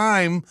first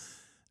time.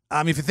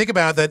 If you think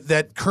about it,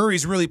 that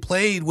Curry's really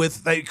played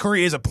with.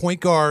 Curry is a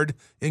point guard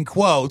in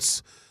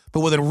quotes, but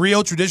with a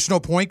real traditional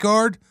point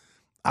guard.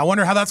 I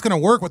wonder how that's going to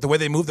work with the way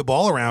they move the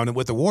ball around and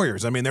with the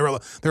Warriors. I mean, they're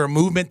a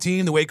movement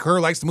team. The way Kerr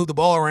likes to move the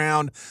ball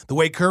around, the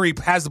way Curry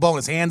has the ball in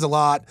his hands a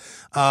lot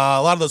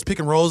of those pick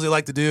and rolls they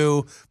like to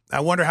do. I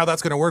wonder how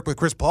that's going to work with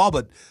Chris Paul.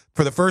 But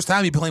for the first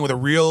time, he's playing with a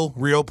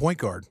real point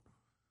guard.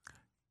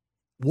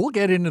 We'll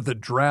get into the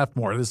draft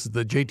more. This is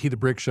the JT the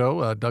Brick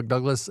Show. Doug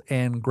Douglas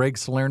and Greg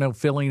Salerno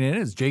filling in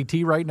as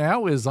JT right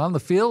now is on the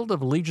field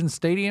of Allegiant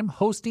Stadium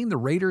hosting the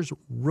Raiders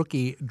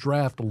Rookie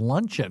Draft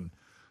Luncheon.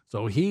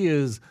 So he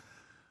is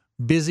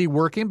busy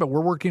working, but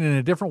we're working in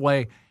a different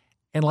way.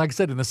 And like I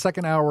said, in the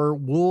second hour,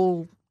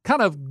 we'll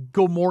kind of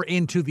go more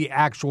into the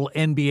actual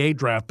NBA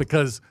draft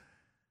because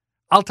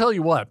I'll tell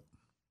you what,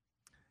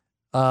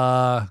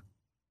 the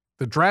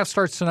draft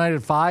starts tonight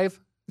at 5.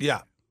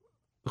 Yeah.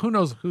 Who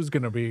knows who's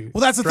going to be?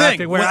 Well, that's the thing.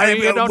 You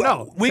don't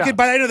know. We could,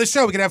 by the end of the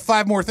show, we could have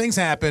 5 more things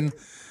happen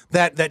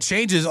that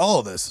changes all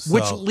of this. So.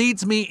 Which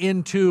leads me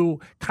into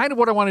kind of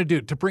what I want to do,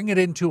 to bring it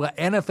into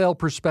an NFL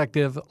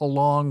perspective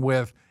along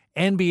with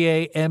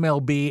NBA,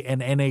 MLB,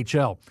 and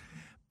NHL.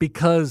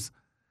 Because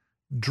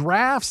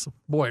drafts,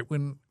 boy,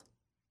 I'm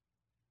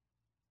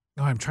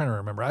trying to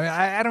remember.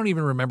 I don't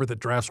even remember that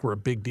drafts were a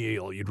big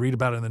deal. You'd read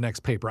about it in the next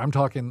paper. I'm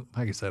talking,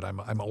 like I said,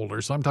 I'm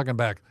older, so I'm talking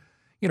back,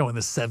 in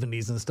the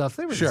 70s and stuff.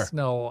 They were just,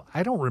 no,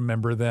 I don't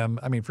remember them.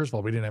 I mean, first of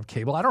all, we didn't have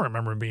cable. I don't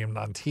remember them being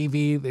on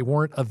TV. They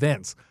weren't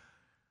events.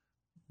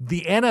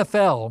 The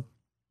NFL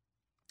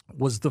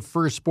was the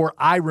first sport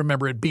I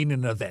remember it being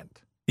an event.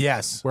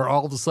 Yes. Where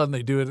all of a sudden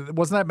they do it.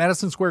 Wasn't that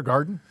Madison Square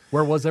Garden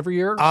where it was every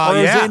year? Or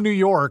yeah. was it in New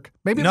York?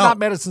 Maybe not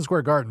Madison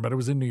Square Garden, but it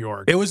was in New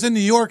York. It was in New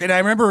York, and I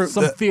remember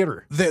some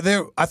theater.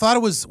 I thought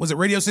it was it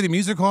Radio City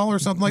Music Hall or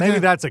something like that? Maybe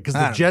that's it, because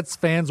the Jets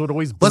fans would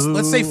always boo.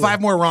 Let's say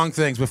 5 more wrong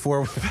things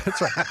before.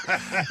 That's right.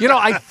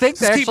 I think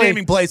Just keep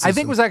naming places. I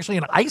think it was actually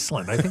in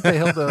Iceland. I think they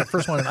held the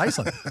first one in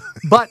Iceland.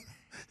 But,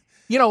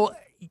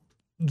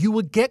 you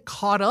would get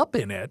caught up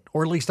in it,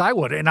 or at least I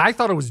would, and I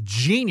thought it was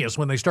genius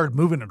when they started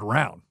moving it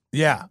around.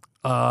 Yeah.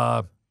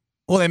 Well,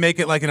 they make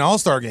it like an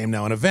all-star game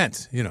now, an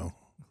event,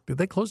 Did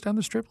they close down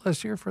the Strip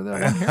last year for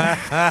that one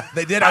here?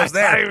 They did. I was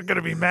there. I'm going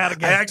to be mad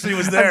again. I actually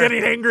was there. I'm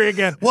getting angry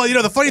again. Well,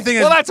 the funny thing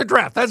is... Well, that's a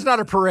draft. That's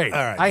not a parade.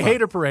 All right, I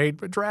hate a parade,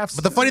 but drafts...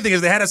 But the funny thing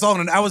is they had us all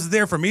I was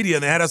there for media,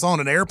 and they had us all in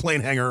an airplane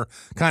hangar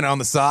kind of on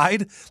the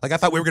side. Like, I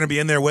thought we were going to be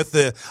in there with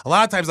a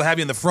lot of times they'll have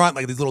you in the front,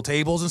 like these little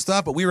tables and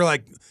stuff, but we were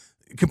like...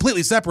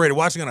 completely separated,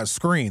 watching on a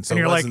screen. So and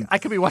you're like, I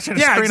could be watching a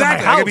screen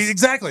exactly. on my house.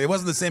 Exactly. It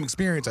wasn't the same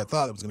experience I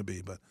thought it was going to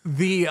be. But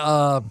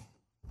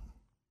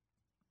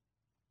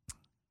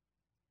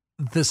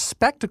the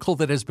spectacle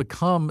that has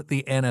become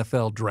the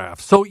NFL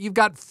draft. So you've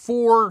got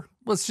 4.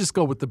 Let's just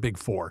go with the big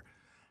 4: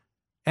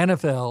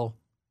 NFL,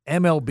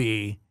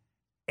 MLB,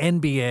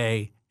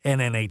 NBA, and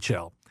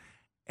NHL.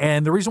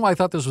 And the reason why I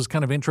thought this was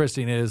kind of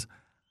interesting is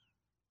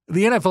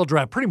the NFL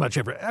draft. Pretty much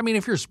if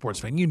you're a sports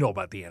fan, you know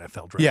about the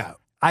NFL draft. Yeah.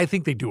 I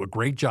think they do a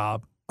great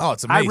job. Oh,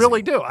 it's amazing. I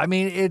really do. I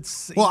mean,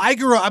 it's... Well, I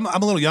grew up... I'm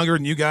a little younger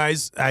than you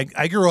guys.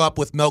 I grew up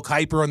with Mel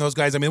Kiper and those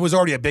guys. I mean, it was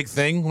already a big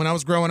thing when I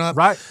was growing up.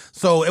 Right.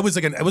 So it was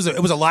like it was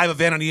a live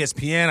event on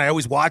ESPN. I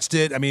always watched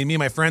it. I mean, me and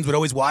my friends would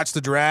always watch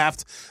the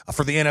draft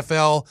for the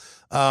NFL.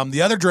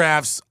 The other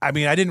drafts, I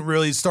mean, I didn't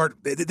really start...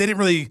 They didn't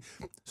really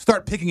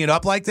start picking it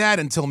up like that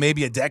until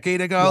maybe a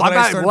decade ago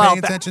I started paying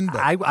attention. But.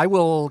 I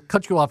will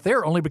cut you off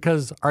there only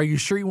because are you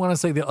sure you want to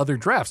say the other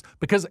drafts?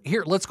 Because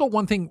here, let's go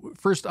one thing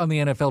first on the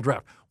NFL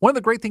draft. One of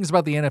the great things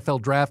about the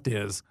NFL draft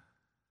is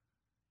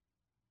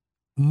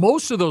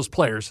most of those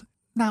players,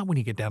 not when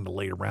you get down to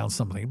later rounds,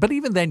 something, but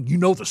even then,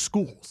 the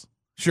schools.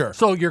 Sure.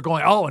 So you're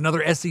going,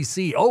 another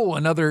SEC.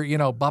 Another,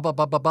 blah, blah,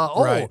 blah, blah,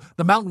 blah. Right.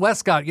 The Mountain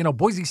West got,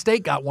 Boise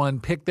State got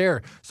one pick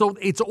there. So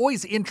it's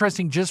always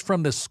interesting just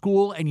from the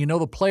school and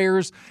the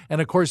players.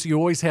 And, of course, you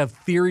always have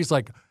theories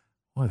like,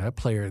 that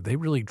player, they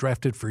really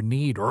drafted for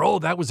need. Or,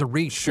 that was a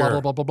reach, sure.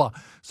 blah, blah, blah, blah,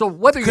 blah. So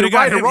whether you're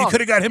right or wrong. You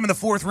could have got him in the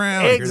 4th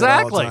round.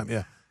 Exactly.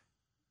 Yeah.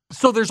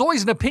 So there's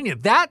always an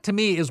opinion. That, to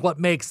me, is what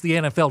makes the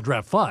NFL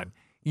draft fun.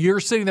 You're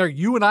sitting there,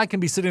 you and I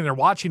can be sitting there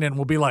watching it and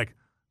we'll be like,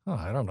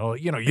 I don't know.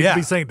 You could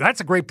be saying, that's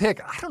a great pick.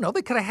 I don't know.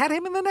 They could have had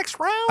him in the next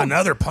round.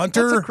 Another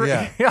punter?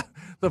 Yeah.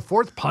 The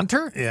 4th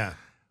punter? Yeah.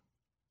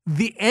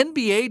 The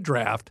NBA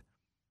draft,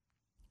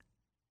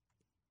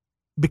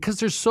 because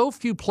there's so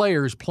few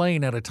players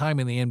playing at a time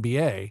in the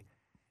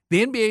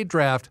NBA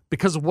draft,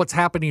 because of what's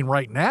happening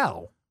right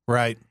now,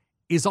 right,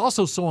 is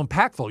also so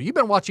impactful. You've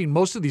been watching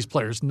most of these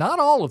players, not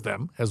all of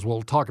them, as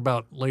we'll talk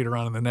about later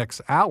on in the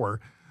next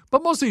hour,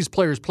 but most of these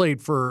players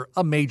played for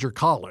a major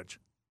college.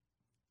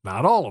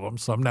 Not all of them.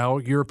 Some now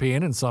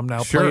European and some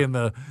now play in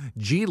the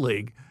G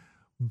League.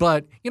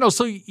 But,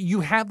 so you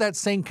have that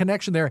same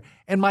connection there.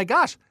 And my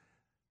gosh,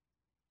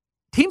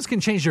 teams can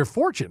change their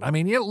fortune. I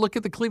mean, look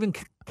at the Cleveland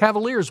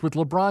Cavaliers with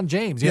LeBron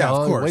James.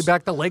 Of course. Way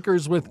back the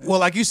Lakers with... Well,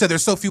 like you said,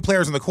 there's so few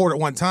players on the court at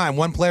one time.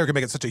 One player can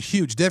make such a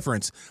huge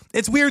difference.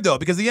 It's weird, though,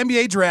 because the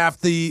NBA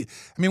draft,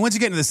 once you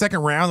get into the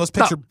second round, those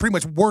picks are pretty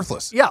much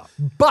worthless. Yeah,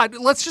 but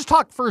let's just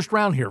talk first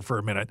round here for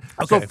a minute.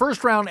 Okay. So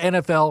first round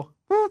NFL...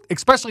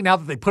 especially now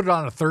that they put it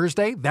on a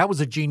Thursday. That was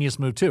a genius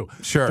move, too.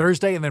 Sure.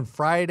 Thursday and then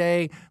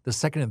Friday, the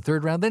second and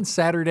third round, then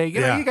Saturday.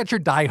 You know, you got your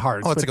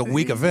diehards. Oh, it's like a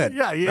week event.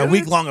 Yeah. A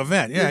week-long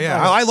event. Yeah.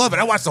 I love it.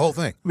 I watched the whole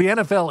thing. The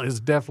NFL is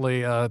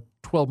definitely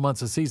 12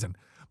 months a season.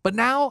 But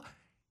now,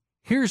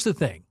 here's the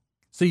thing.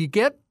 So you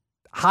get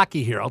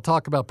hockey here. I'll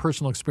talk about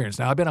personal experience.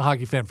 Now, I've been a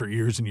hockey fan for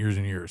years and years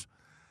and years.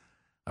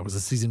 I was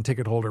a season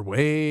ticket holder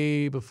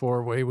way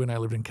when I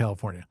lived in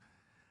California.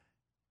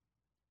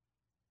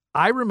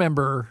 I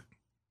remember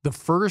the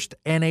first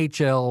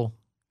NHL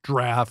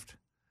draft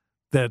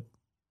that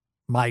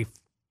my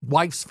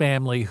wife's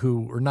family,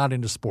 who were not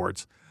into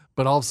sports,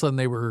 but all of a sudden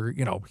they were,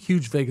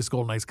 huge Vegas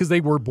Golden Knights because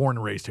they were born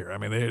and raised here. I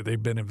mean,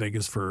 they've been in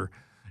Vegas for,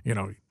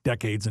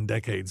 decades and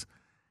decades.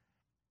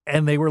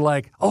 And they were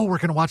like, oh, we're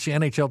going to watch the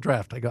NHL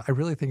draft. I go, I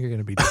really think you're going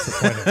to be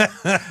disappointed.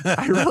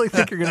 I really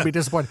think you're going to be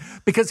disappointed.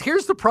 Because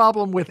here's the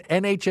problem with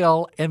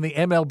NHL and the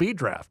MLB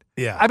draft.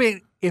 Yeah. I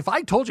mean, if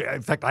I told you,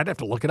 in fact, I'd have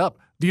to look it up.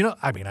 Do you know?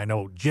 I mean, I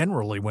know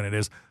generally when it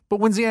is,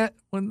 but when's the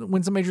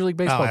Major League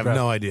Baseball draft? I have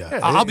no idea. Yeah,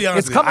 I'll be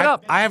honest it's with you. coming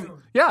up. I have.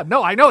 Yeah,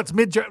 no, I know it's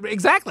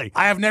exactly.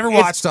 I have never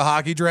watched a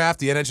hockey draft,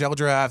 the NHL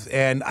draft,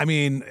 and I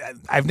mean,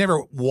 I've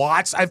never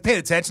watched. I've paid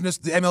attention to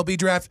the MLB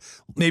draft.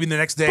 Maybe the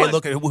next day,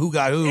 look at who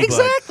got who.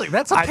 Exactly,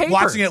 that's a paper.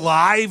 Watching it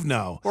live,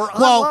 no, or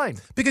online,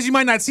 because you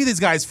might not see these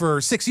guys for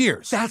 6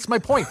 years. That's my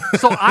point.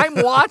 So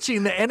I'm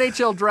watching the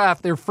NHL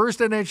draft, their first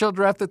NHL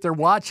draft that they're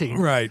watching,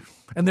 right?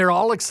 And they're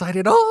all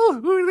excited. Oh,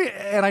 who are they?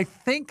 And I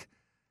think.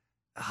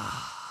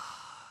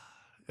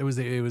 It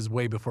was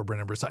way before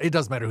Brendan Broussard. It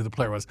doesn't matter who the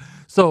player was.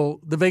 So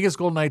the Vegas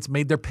Golden Knights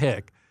made their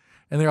pick,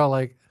 and they're all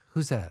like,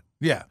 "Who's that?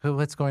 Yeah,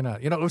 what's going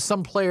on?" It was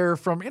some player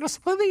from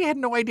they had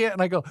no idea. And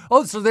I go,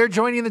 "Oh, so they're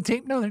joining the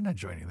team?" No, they're not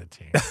joining the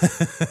team.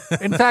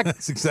 In fact,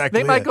 that's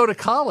exactly they might go to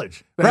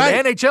college.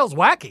 Right. The NHL's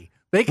wacky.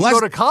 They can go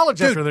to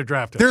college after they're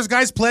drafted. There's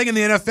guys playing in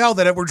the NFL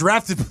that were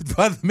drafted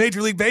by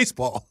Major League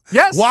Baseball.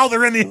 Yes, while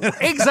they're in the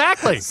NFL.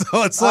 Exactly.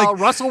 So it's like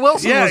Russell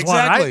Wilson. Yeah, was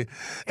exactly.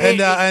 One,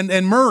 right?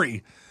 And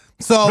Murray.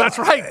 So that's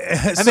right.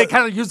 And they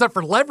kind of use that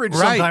for leverage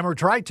sometime or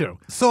try to.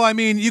 So, I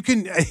mean, you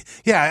can,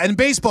 and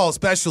baseball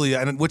especially,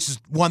 which is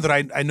one that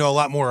I know a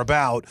lot more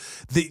about,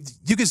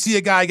 you can see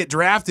a guy get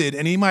drafted,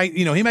 and he might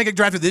get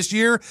drafted this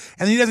year,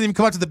 and he doesn't even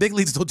come out to the big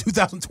leagues until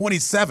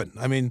 2027.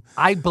 I mean.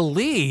 I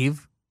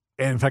believe,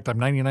 and in fact, I'm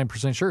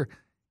 99% sure,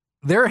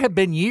 there have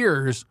been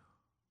years,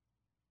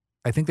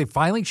 I think they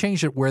finally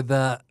changed it, where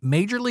the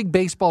Major League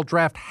Baseball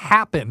draft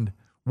happened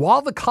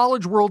while the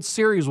College World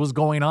Series was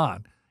going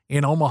on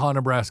in Omaha,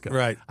 Nebraska.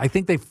 Right. I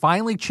think they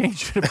finally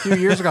changed it a few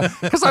years ago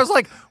because I was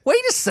like, wait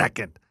a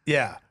second.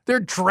 Yeah. They're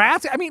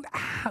drafting. I mean,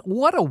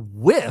 what a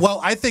whiff. Well,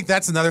 I think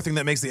that's another thing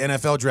that makes the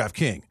NFL draft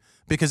king.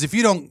 Because if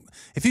you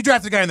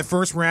draft a guy in the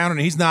first round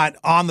and he's not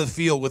on the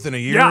field within a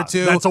year or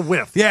two, that's a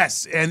whiff.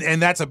 Yes,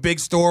 and that's a big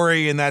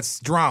story and that's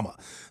drama.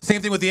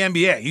 Same thing with the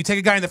NBA. You take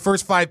a guy in the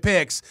first 5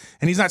 picks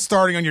and he's not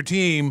starting on your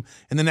team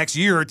in the next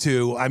year or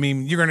two. I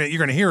mean, you're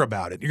gonna hear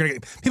about it.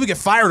 People get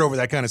fired over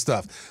that kind of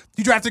stuff.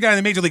 You draft a guy in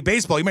the Major League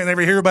Baseball, you might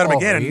never hear about him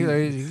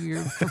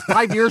again.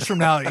 5 years from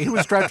now, he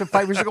was drafted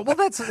 5 years ago. Well,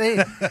 that's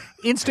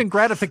instant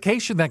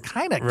gratification that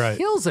kind of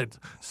kills it.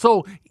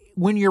 So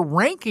when you're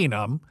ranking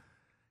them.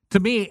 To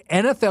me,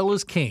 NFL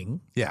is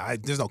king. Yeah,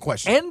 there's no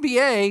question.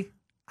 NBA,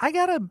 I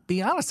gotta be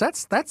honest,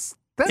 that's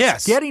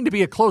getting to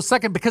be a close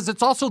second because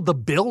it's also the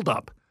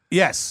buildup.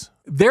 Yes,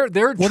 they're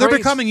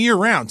becoming year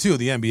round too.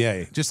 The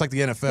NBA, just like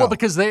the NFL. Well,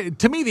 because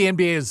to me, the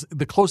NBA is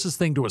the closest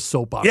thing to a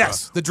soap opera.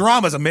 Yes, the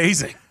drama is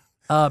amazing.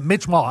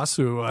 Mitch Moss,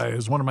 who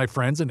is one of my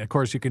friends, and of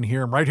course you can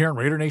hear him right here on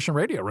Raider Nation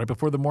Radio, right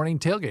before the morning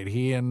tailgate.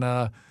 He and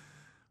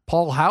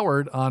Paul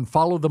Howard on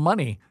Follow the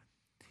Money.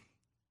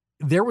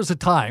 There was a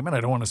time, and I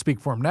don't want to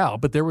speak for him now,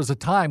 but there was a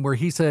time where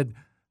he said,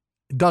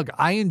 Doug,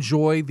 I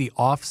enjoy the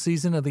off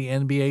season of the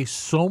NBA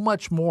so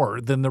much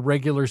more than the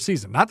regular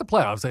season. Not the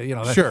playoffs,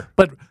 Sure.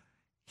 But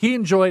he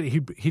enjoyed,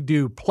 he'd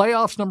do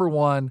playoffs number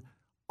 1,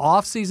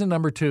 off season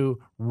number 2,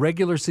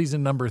 regular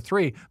season number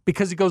 3,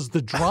 because he goes,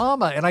 the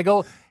drama. And I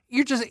go,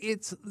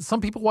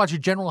 some people watch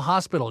General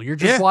Hospital. You're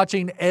just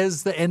watching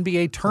as the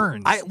NBA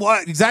turns.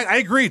 Exactly. I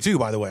agree too,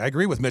 by the way. I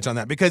agree with Mitch on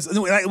that because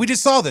we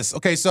just saw this.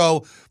 Okay,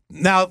 so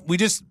now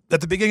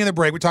at the beginning of the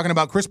break, we're talking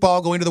about Chris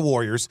Paul going to the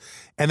Warriors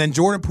and then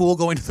Jordan Poole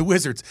going to the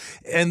Wizards.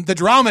 And the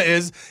drama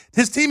is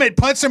his teammate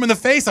punched him in the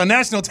face on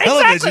national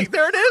television. Exactly.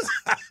 There it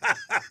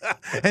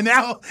is. And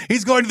now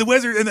he's going to the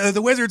Wizards,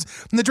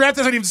 and the draft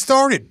hasn't even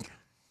started.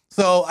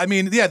 So, I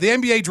mean, the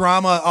NBA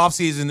drama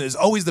offseason is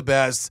always the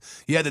best.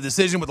 You had the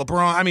decision with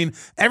LeBron. I mean,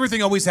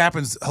 everything always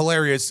happens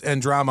hilarious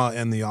and drama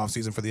in the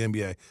offseason for the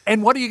NBA.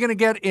 And what are you going to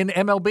get in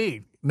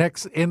MLB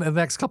in the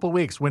next couple of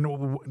weeks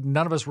when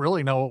none of us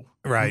really know?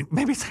 Right.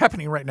 Maybe it's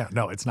happening right now.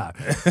 No, it's not.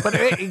 But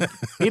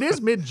it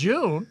is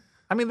mid-June.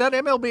 I mean, that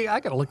MLB, I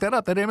got to look that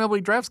up. That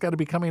MLB draft's got to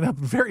be coming up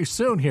very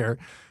soon here.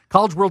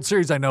 College World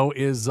Series, I know,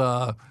 is,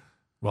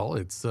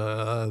 it's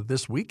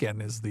this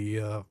weekend is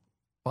the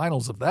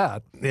finals of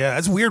that. Yeah,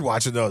 it's weird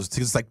watching those.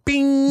 It's like,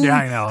 bing. Yeah,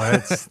 I know.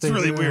 It's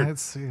really weird.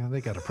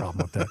 They got a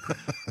problem with that.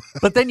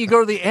 But then you go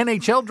to the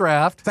NHL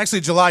draft. It's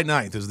actually July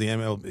 9th is the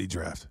MLB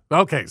draft.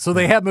 Okay, so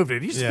they have moved it.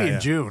 It used to be Yeah.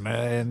 in June,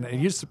 and it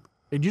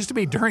used to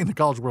be during the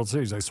College World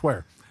Series, I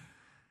swear.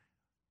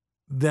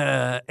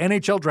 The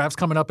NHL draft's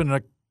coming up in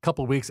a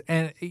couple of weeks,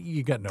 and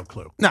you got no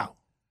clue. No.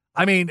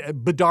 I mean,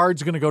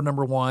 Bedard's going to go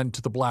number 1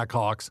 to the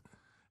Blackhawks,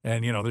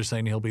 and, they're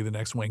saying he'll be the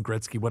next Wayne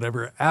Gretzky,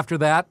 whatever. After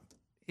that,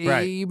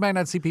 Right. you might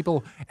not see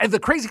people. And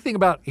here's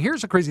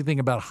the crazy thing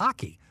about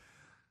hockey.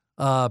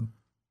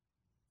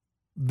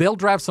 They'll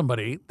draft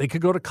somebody. They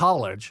could go to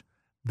college.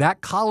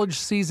 That college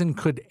season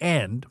could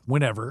end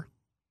whenever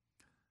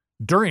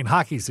during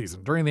hockey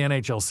season, during the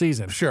NHL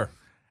season. Sure.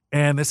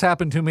 And this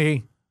happened to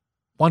me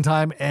one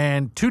time.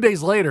 And 2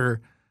 days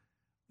later,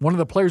 one of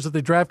the players that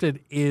they drafted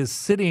is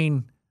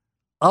sitting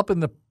up in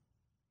the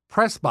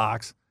press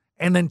box.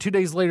 And then 2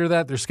 days later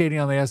they're skating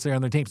on the ice there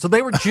on their team. So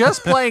they were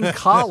just playing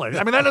college.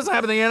 I mean, that doesn't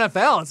happen in the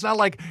NFL. It's not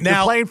like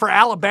you're playing for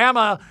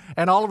Alabama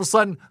and all of a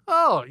sudden,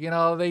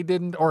 they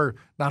didn't, or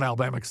not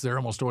Alabama because they're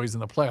almost always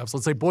in the playoffs.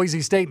 Let's say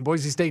Boise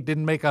State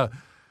didn't make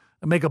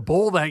a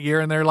bowl that year,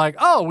 and they're like,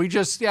 we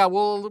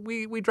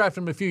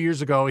drafted him a few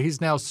years ago.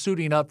 He's now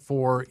suiting up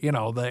for,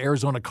 the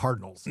Arizona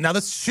Cardinals. Now,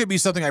 this should be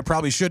something I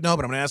probably should know,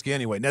 but I'm going to ask you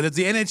anyway. Now, does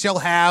the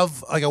NHL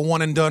have like a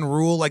one-and-done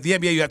rule? Like the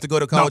NBA, you have to go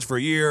to college for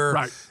a year.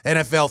 Right.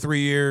 NFL, 3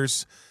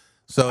 years.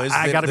 So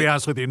I got to be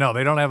honest with you. No,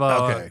 they don't have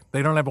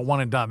a one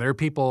and done. There are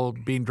people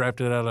being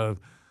drafted out of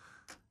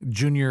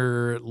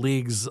junior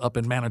leagues up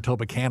in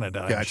Manitoba,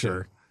 Canada. I'm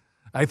sure.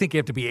 I think you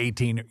have to be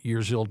 18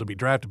 years old to be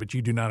drafted, but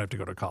you do not have to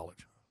go to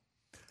college.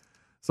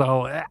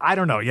 So I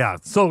don't know. Yeah.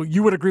 So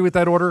you would agree with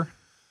that order?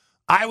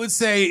 I would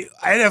say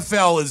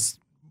NFL is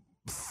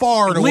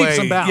far and Leaps away.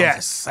 and bounds.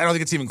 Yes. I don't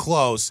think it's even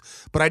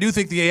close. But I do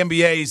think the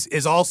NBA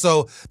is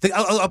also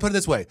I'll put it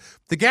this way.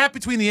 The gap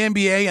between the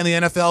NBA and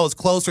the NFL is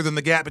closer than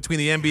the gap between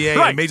the NBA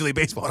and Major League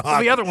Baseball and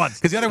hockey. The other ones.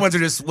 Because the other ones are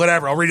just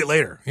whatever. I'll read it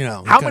later.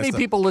 How many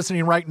people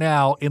listening right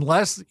now,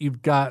 unless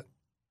you've got,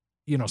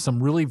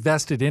 some really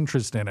vested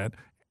interest in it,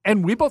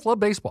 and we both love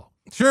baseball.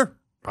 Sure.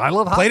 I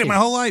love hockey. Played it my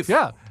whole life.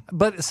 Yeah.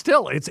 But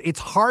still, it's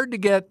hard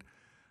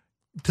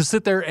to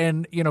sit there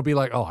and, be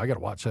like, I got to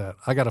watch that.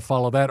 I got to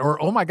follow that.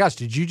 Or, oh, my gosh,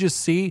 did you just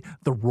see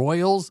the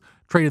Royals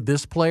traded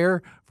this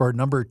player for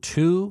number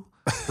 2?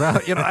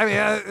 Well,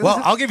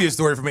 I'll give you a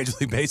story from Major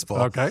League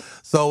Baseball. Okay.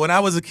 So when I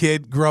was a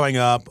kid growing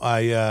up,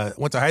 I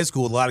went to high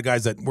school with a lot of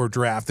guys that were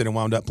drafted and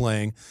wound up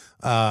playing.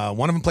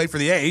 One of them played for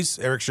the A's,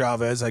 Eric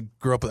Chavez. I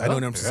grew up with, I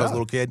known him since I was a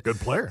little kid. Good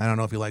player. I don't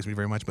know if he likes me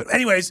very much, but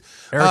anyways.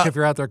 Eric, if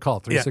you're out there,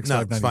 call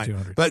 365-9200.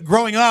 Fine. But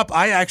growing up,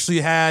 I actually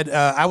had,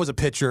 I was a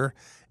pitcher.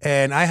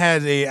 And I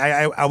had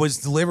I was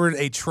delivered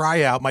a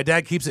tryout. My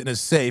dad keeps it in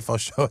his safe. I'll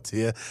show it to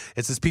you.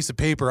 It's this piece of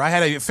paper. I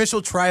had an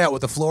official tryout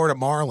with the Florida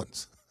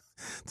Marlins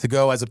to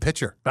go as a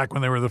pitcher. Back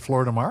when they were the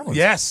Florida Marlins.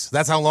 Yes,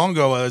 that's how long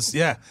ago it was.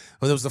 Yeah.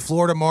 Well, it was the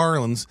Florida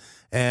Marlins,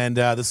 and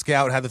the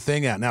scout had the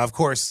thing out. Now, of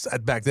course,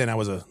 back then I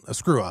was a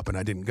screw-up, and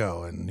I didn't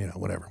go, and,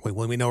 whatever.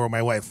 We know where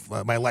my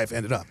life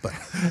ended up. But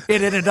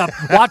it ended up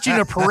watching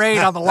a parade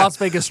on the Las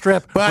Vegas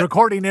Strip,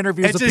 recording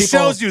interviews of people. It just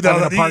shows you, though,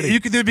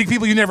 that there'd be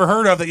people you never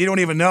heard of that you don't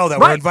even know that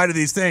were invited to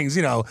these things.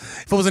 If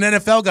it was an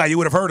NFL guy, you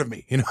would have heard of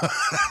me.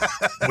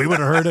 We would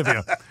have heard of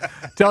you.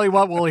 Tell you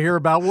what we'll hear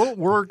about.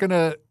 We're going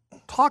to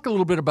talk a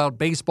little bit about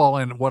baseball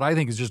and what I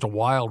think is just a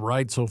wild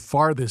ride so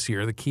far this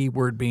year, the key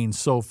word being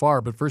so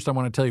far. But first, I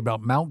want to tell you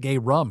about Mount Gay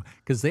Rum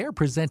because they are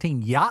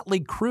presenting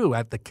Yachtly Crew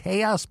at the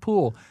Chaos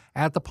Pool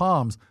at the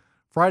Palms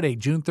Friday,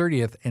 June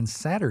 30th and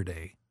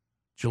Saturday,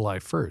 July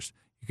 1st.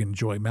 You can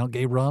enjoy Mount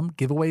Gay Rum,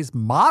 giveaways,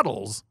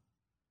 models,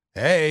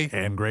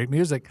 and great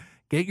music.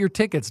 Get your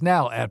tickets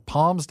now at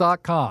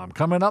palms.com.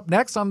 Coming up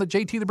next on the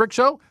JT the Brick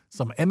Show,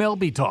 some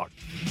MLB talk.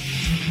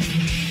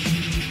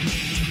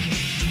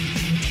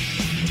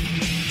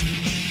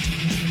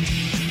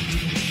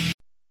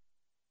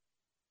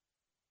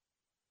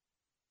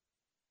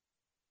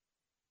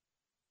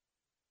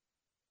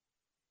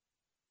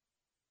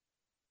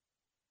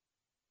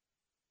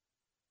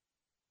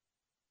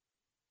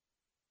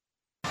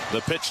 The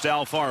pitch to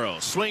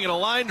Alfaro, swinging a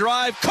line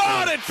drive,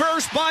 caught at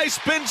first by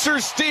Spencer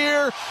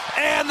Steer,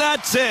 and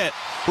that's it.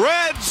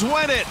 Reds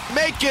win it,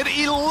 make it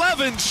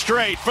 11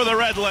 straight for the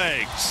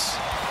Redlegs.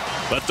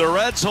 But the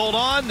Reds hold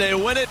on, they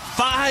win it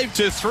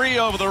 5-3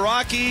 over the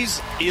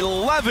Rockies.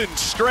 11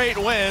 straight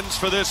wins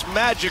for this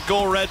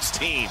magical Reds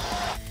team.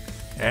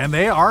 And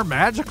they are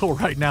magical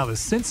right now, the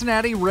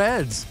Cincinnati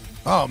Reds.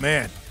 Oh,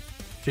 man.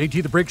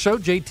 JT the Brick Show,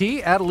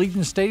 JT at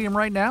Allegiant Stadium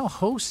right now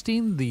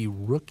hosting the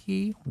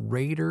Rookie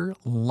Raider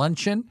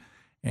Luncheon.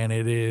 And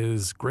it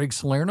is Graig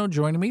Salerno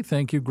joining me.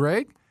 Thank you,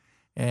 Graig.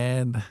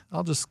 And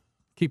I'll just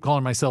keep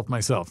calling myself.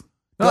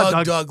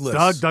 Doug Douglas.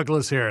 Doug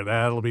Douglas here.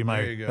 That'll be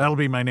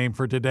my name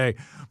for today.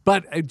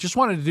 But I just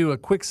wanted to do a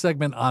quick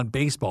segment on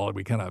baseball.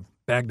 We kind of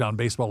bagged on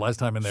baseball last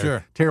time in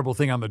their terrible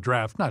thing on the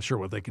draft. Not sure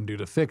what they can do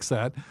to fix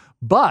that.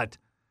 But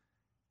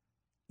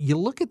you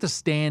look at the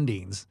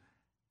standings,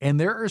 and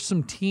there are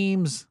some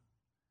teams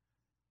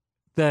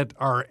that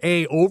are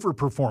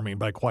overperforming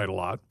by quite a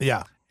lot.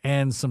 Yeah.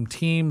 And some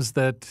teams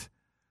that,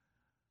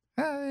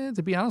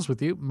 to be honest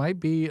with you, might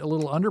be a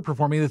little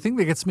underperforming. The thing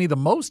that gets me the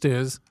most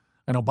is,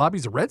 I know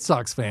Bobby's a Red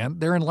Sox fan.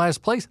 They're in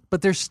last place,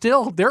 but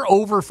they're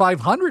over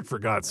 500 for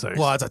God's sake.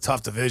 Well, that's a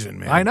tough division,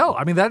 man. I know.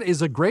 I mean, that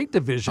is a great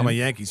division. I'm a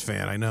Yankees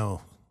fan. I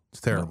know.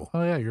 It's terrible.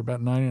 Oh, yeah. You're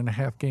about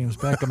 9.5 games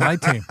back of my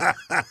team.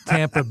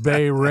 Tampa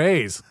Bay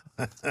Rays.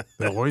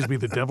 They'll always be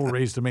the Devil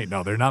Rays to me.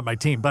 No, they're not my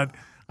team, but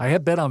I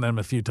have bet on them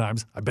a few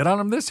times. I bet on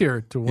them this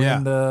year to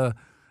win the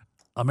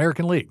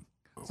American League.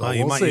 So well,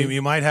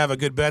 you might have a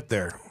good bet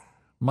there.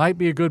 Might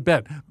be a good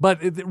bet. But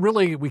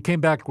really, we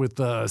came back with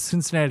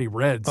Cincinnati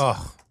Reds.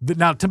 Oh.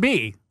 Now, to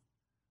me,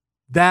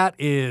 that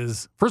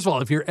is, first of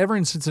all, if you're ever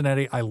in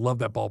Cincinnati, I love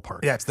that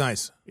ballpark. Yeah, it's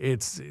nice.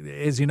 It's,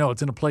 as you know,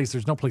 it's in a place,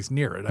 there's no place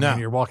near it. I No. mean,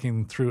 you're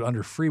walking through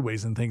under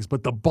freeways and things.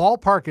 But the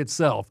ballpark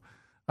itself,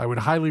 I would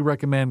highly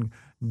recommend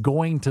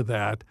going to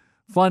that.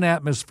 Fun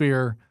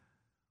atmosphere.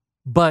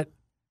 But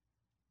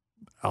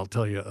I'll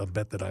tell you a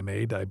bet that I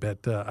made. I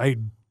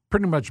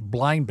pretty much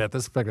blind bet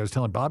this. In fact, I was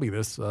telling Bobby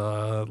this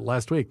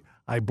last week.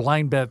 I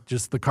blind bet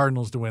just the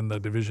Cardinals to win the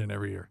division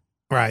every year.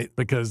 Right.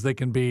 Because they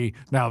can be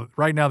 –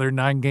 right now they're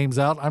 9 games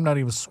out. I'm not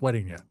even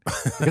sweating yet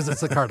because it's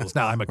the Cardinals.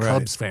 Now, I'm a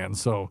Cubs fan,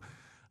 so,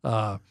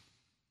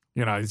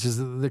 it's just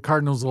the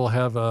Cardinals will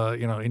have,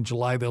 in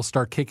July they'll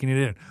start kicking it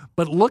in.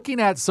 But looking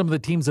at some of the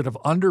teams that have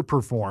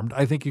underperformed,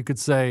 I think you could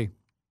say,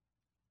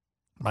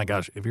 my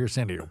gosh, if you're a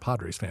San Diego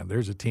Padres fan,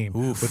 there's a team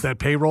with that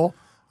payroll.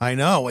 I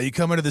know. Well, you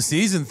come into the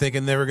season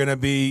thinking they were going to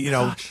be,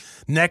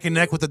 neck and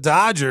neck with the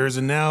Dodgers,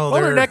 and now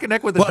they're neck and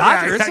neck with the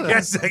Dodgers.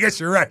 Yeah, I guess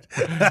you're right.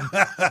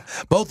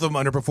 Both of them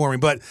underperforming,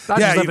 but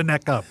Dodgers have a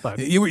neck up. But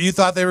you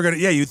thought they were going to.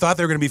 Yeah, you thought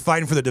they were going to be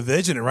fighting for the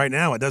division, and right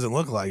now it doesn't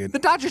look like it. The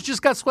Dodgers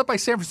just got swept by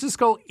San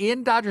Francisco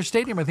in Dodger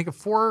Stadium. I think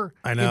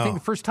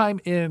the first time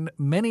in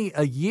many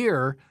a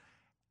year,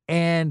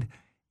 and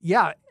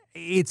yeah,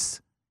 it's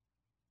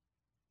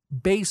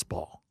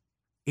baseball.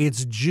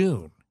 It's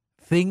June.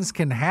 Things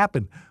can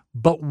happen.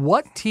 But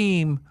what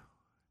team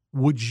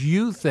would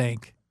you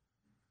think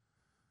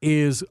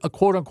is a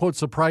quote unquote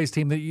surprise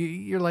team that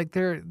you're like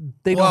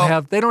they don't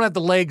have the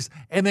legs?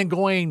 And then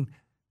going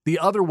the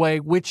other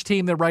way, which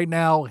team that right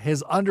now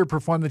has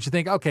underperformed that you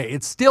think, okay,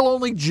 it's still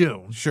only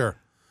June? Sure.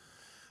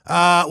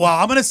 Well,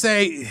 I'm going to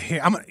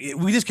say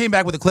we just came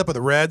back with a clip of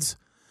the Reds.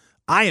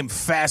 I am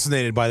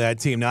fascinated by that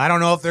team. Now, I don't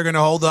know if they're going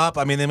to hold up.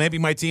 I mean, they may be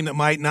my team that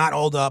might not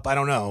hold up. I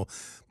don't know.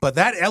 But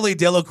that Ellie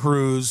De La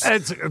Cruz.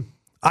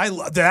 I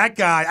love that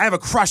guy. I have a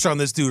crush on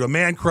this dude, a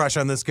man crush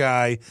on this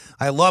guy.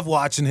 I love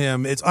watching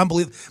him. It's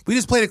unbelievable. We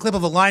just played a clip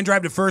of a line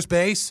drive to first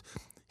base.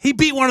 He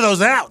beat one of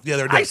those out the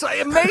other day.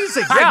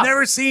 Amazing. Yeah. I've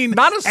never seen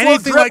not a slow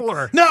anything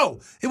dribbler. No,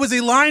 it was a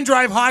line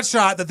drive hot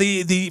shot that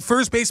the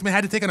first baseman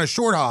had to take on a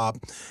short hop,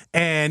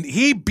 and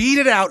he beat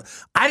it out.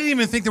 I didn't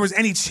even think there was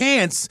any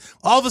chance.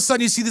 All of a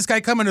sudden, you see this guy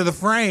come into the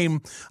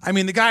frame. I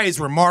mean, the guy is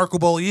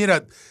remarkable. He hit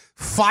a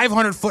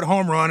 500-foot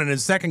home run in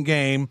his second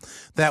game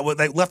that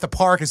left the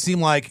park, it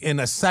seemed like, in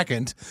a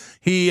second.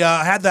 He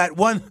had that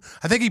one.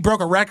 I think he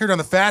broke a record on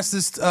the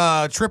fastest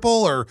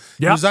triple, or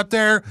he was up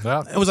there.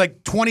 Yeah. It was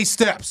like 20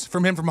 steps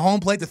from him from home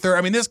plate to third.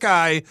 I mean, this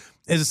guy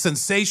is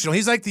sensational.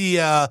 He's like the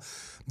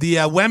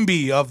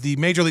Wemby of the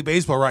Major League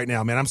Baseball right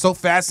now, man. I'm so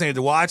fascinated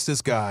to watch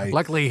this guy.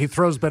 Luckily, he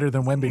throws better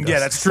than Wemby does. Yeah,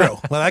 that's true.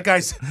 Well, that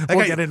guy's.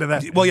 We'll get into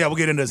that. Well, yeah, we'll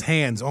get into his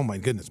hands. Oh my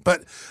goodness.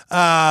 But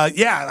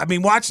I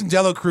mean, watching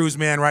De La Cruz,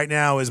 man, right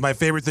now is my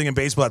favorite thing in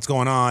baseball that's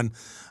going on,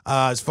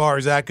 as far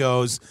as that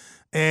goes.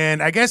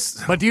 And I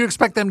guess. But do you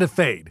expect them to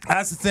fade?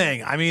 That's the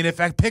thing. I mean, if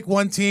I pick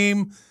one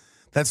team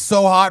that's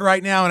so hot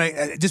right now,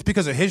 and just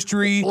because of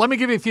history. Well, let me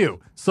give you a few.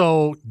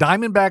 So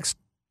Diamondbacks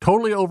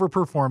totally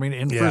overperforming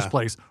in first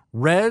place.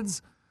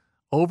 Reds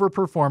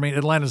overperforming.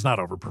 Atlanta's not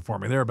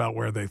overperforming. They're about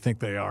where they think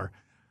they are.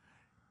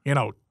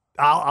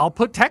 I'll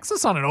put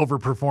Texas on an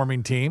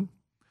overperforming team.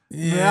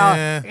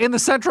 Yeah. In the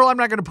Central, I'm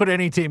not going to put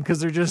any team because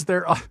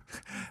they're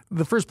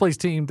the first place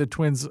team. The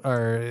Twins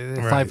are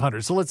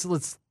 500. So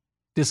let's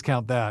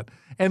discount that.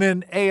 And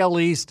then AL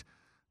East,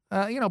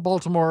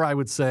 Baltimore, I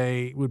would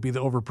say, would be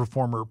the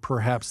overperformer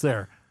perhaps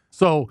there.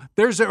 So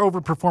there's their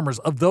overperformers.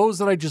 Of those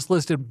that I just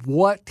listed,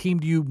 what team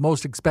do you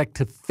most expect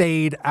to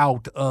fade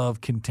out of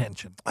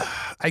contention?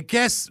 I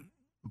guess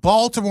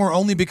Baltimore,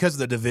 only because of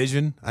the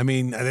division. I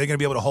mean, are they going to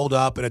be able to hold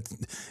up? And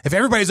if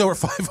everybody's over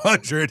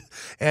 500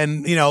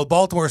 and,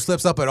 Baltimore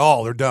slips up at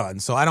all, they're done.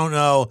 So I don't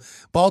know.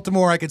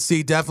 Baltimore I could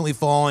see definitely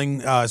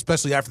falling,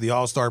 especially after the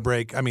All-Star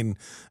break. I mean,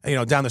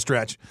 down the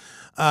stretch.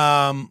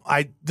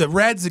 The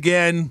Reds,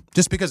 again,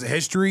 just because of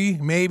history,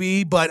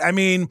 maybe. But, I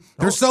mean,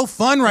 they're so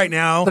fun right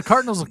now. The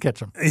Cardinals will catch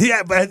them.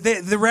 Yeah, but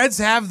the Reds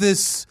have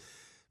this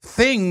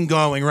thing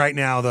going right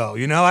now, though.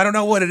 I don't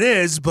know what it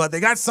is, but they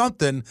got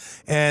something.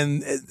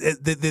 And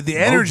the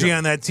energy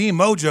on that team,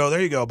 mojo,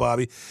 there you go,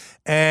 Bobby.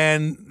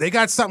 And they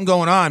got something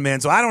going on,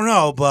 man. So I don't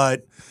know,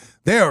 but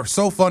they are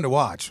so fun to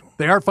watch.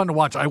 They are fun to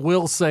watch. I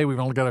will say we've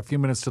only got a few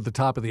minutes to the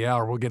top of the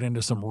hour. We'll get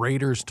into some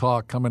Raiders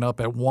talk coming up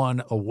at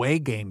 1, away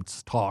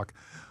games talk.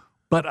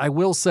 But I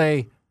will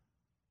say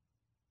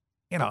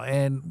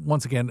and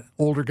once again,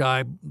 older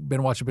guy,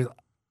 been watching, but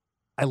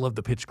I love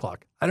the pitch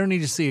clock. I don't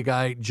need to see a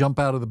guy jump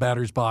out of the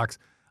batter's box,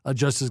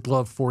 adjust his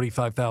glove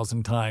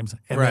 45,000 times,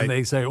 and then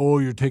they say, oh,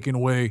 you're taking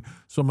away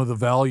some of the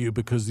value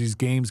because these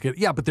games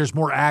but there's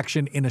more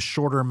action in a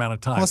shorter amount of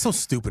time. Well, that's so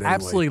stupid anyway.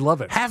 Absolutely love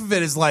it. Half of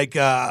it is like,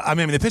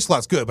 the pitch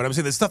clock's good, but I'm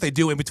saying the stuff they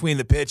do in between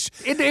the pitch.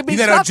 It means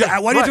nothing.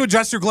 Why do you have to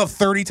adjust your glove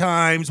 30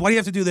 times? Why do you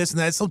have to do this and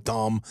that? It's so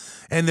dumb.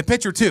 And the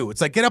pitcher, too.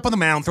 It's like, get up on the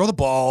mound, throw the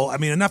ball. I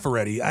mean, enough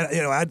already.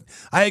 I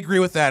agree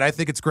with that. I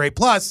think it's great.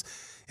 Plus,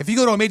 if you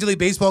go to a Major League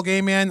Baseball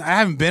game, man, I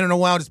haven't been in a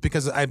while just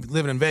because I'm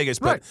living in Vegas,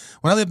 but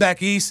when I lived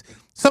back east,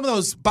 some of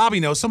those, Bobby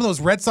knows, some of those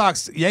Red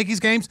Sox-Yankees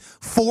games,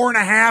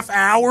 4.5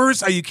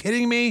 hours? Are you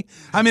kidding me?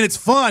 I mean, it's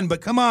fun,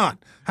 but come on.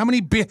 How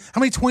many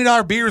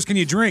 $20 beers can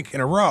you drink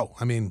in a row?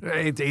 I mean,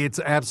 it's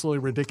absolutely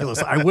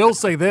ridiculous. I will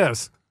say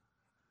this,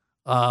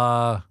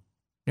 for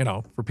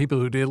people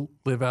who did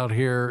live out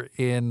here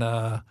in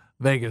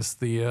Vegas,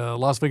 the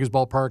Las Vegas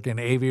ballpark and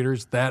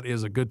Aviators, that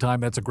is a good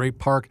time. That's a great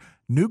park.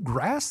 New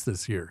grass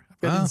this year. I've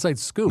got an inside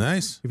scoop.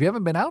 Nice. If you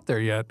haven't been out there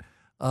yet,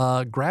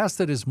 grass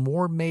that is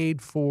more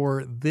made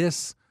for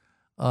this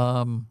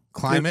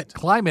climate.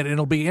 And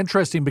it'll be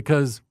interesting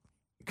because,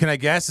 can I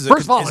guess? Is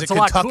first of all, it it's a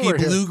lot Kentucky cooler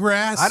here.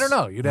 bluegrass? I don't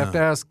know. You'd have to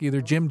ask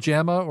either Jim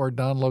Gemma or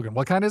Don Logan.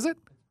 What kind is it?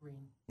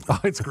 Oh,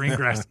 it's green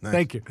grass.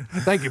 Nice.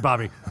 Thank you,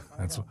 Bobby.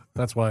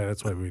 That's why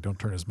we don't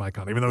turn his mic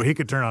on, even though he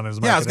could turn on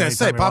his mic. Yeah, I was going to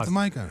say, pop the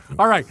mic on.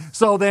 All right,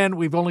 so then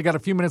we've only got a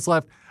few minutes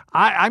left.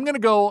 I'm going to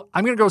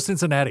go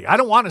Cincinnati. I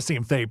don't want to see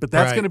him fade, but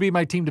that's going to be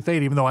my team to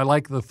fade, even though I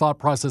like the thought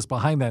process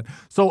behind that.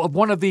 So of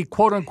one of the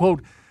quote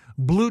unquote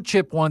blue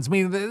chip ones, I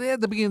mean,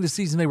 at the beginning of the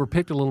season they were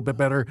picked a little bit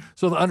better.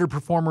 So the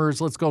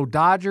underperformers, let's go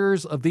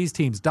Dodgers of these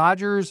teams: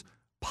 Dodgers,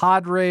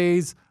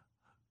 Padres,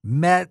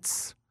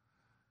 Mets.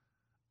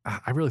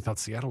 I really thought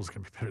Seattle was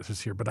going to be better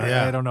this year, but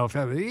I don't know if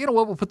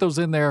we'll put those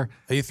in there.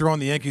 Are you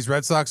throwing the Yankees,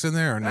 Red Sox in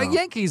there or no?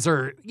 Yankees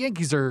are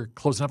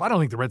close enough. I don't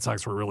think the Red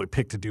Sox were really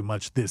picked to do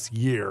much this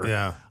year.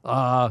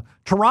 Yeah.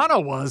 Toronto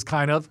was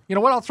kind of. You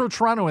know what? I'll throw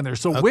Toronto in there.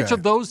 So which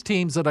of those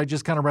teams that I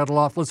just kind of rattled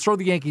off? Let's throw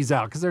the Yankees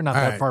out because they're not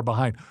that far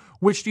behind.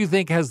 Which do you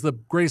think has the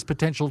greatest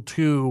potential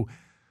to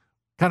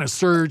kind of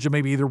surge and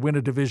maybe either win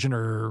a division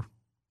or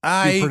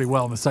do pretty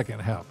well in the second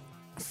half?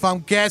 If I'm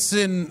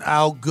guessing,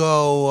 I'll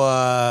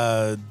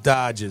go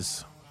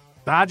Dodgers.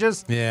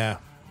 Dodgers? Yeah.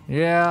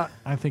 Yeah,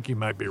 I think you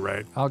might be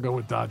right. I'll go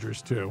with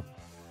Dodgers, too.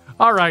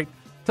 All right.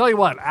 Tell you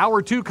what,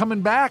 hour 2 coming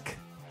back.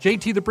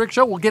 JT the Brick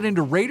Show. We'll get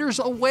into Raiders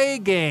away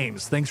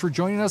games. Thanks for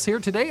joining us here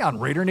today on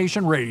Raider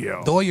Nation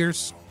Radio.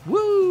 Doyers.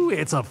 Woo!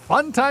 It's a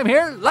fun time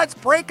here. Let's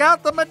break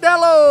out the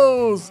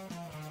Modelos.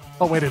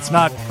 Oh, wait, it's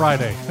not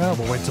Friday. Oh,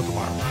 we'll wait till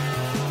tomorrow.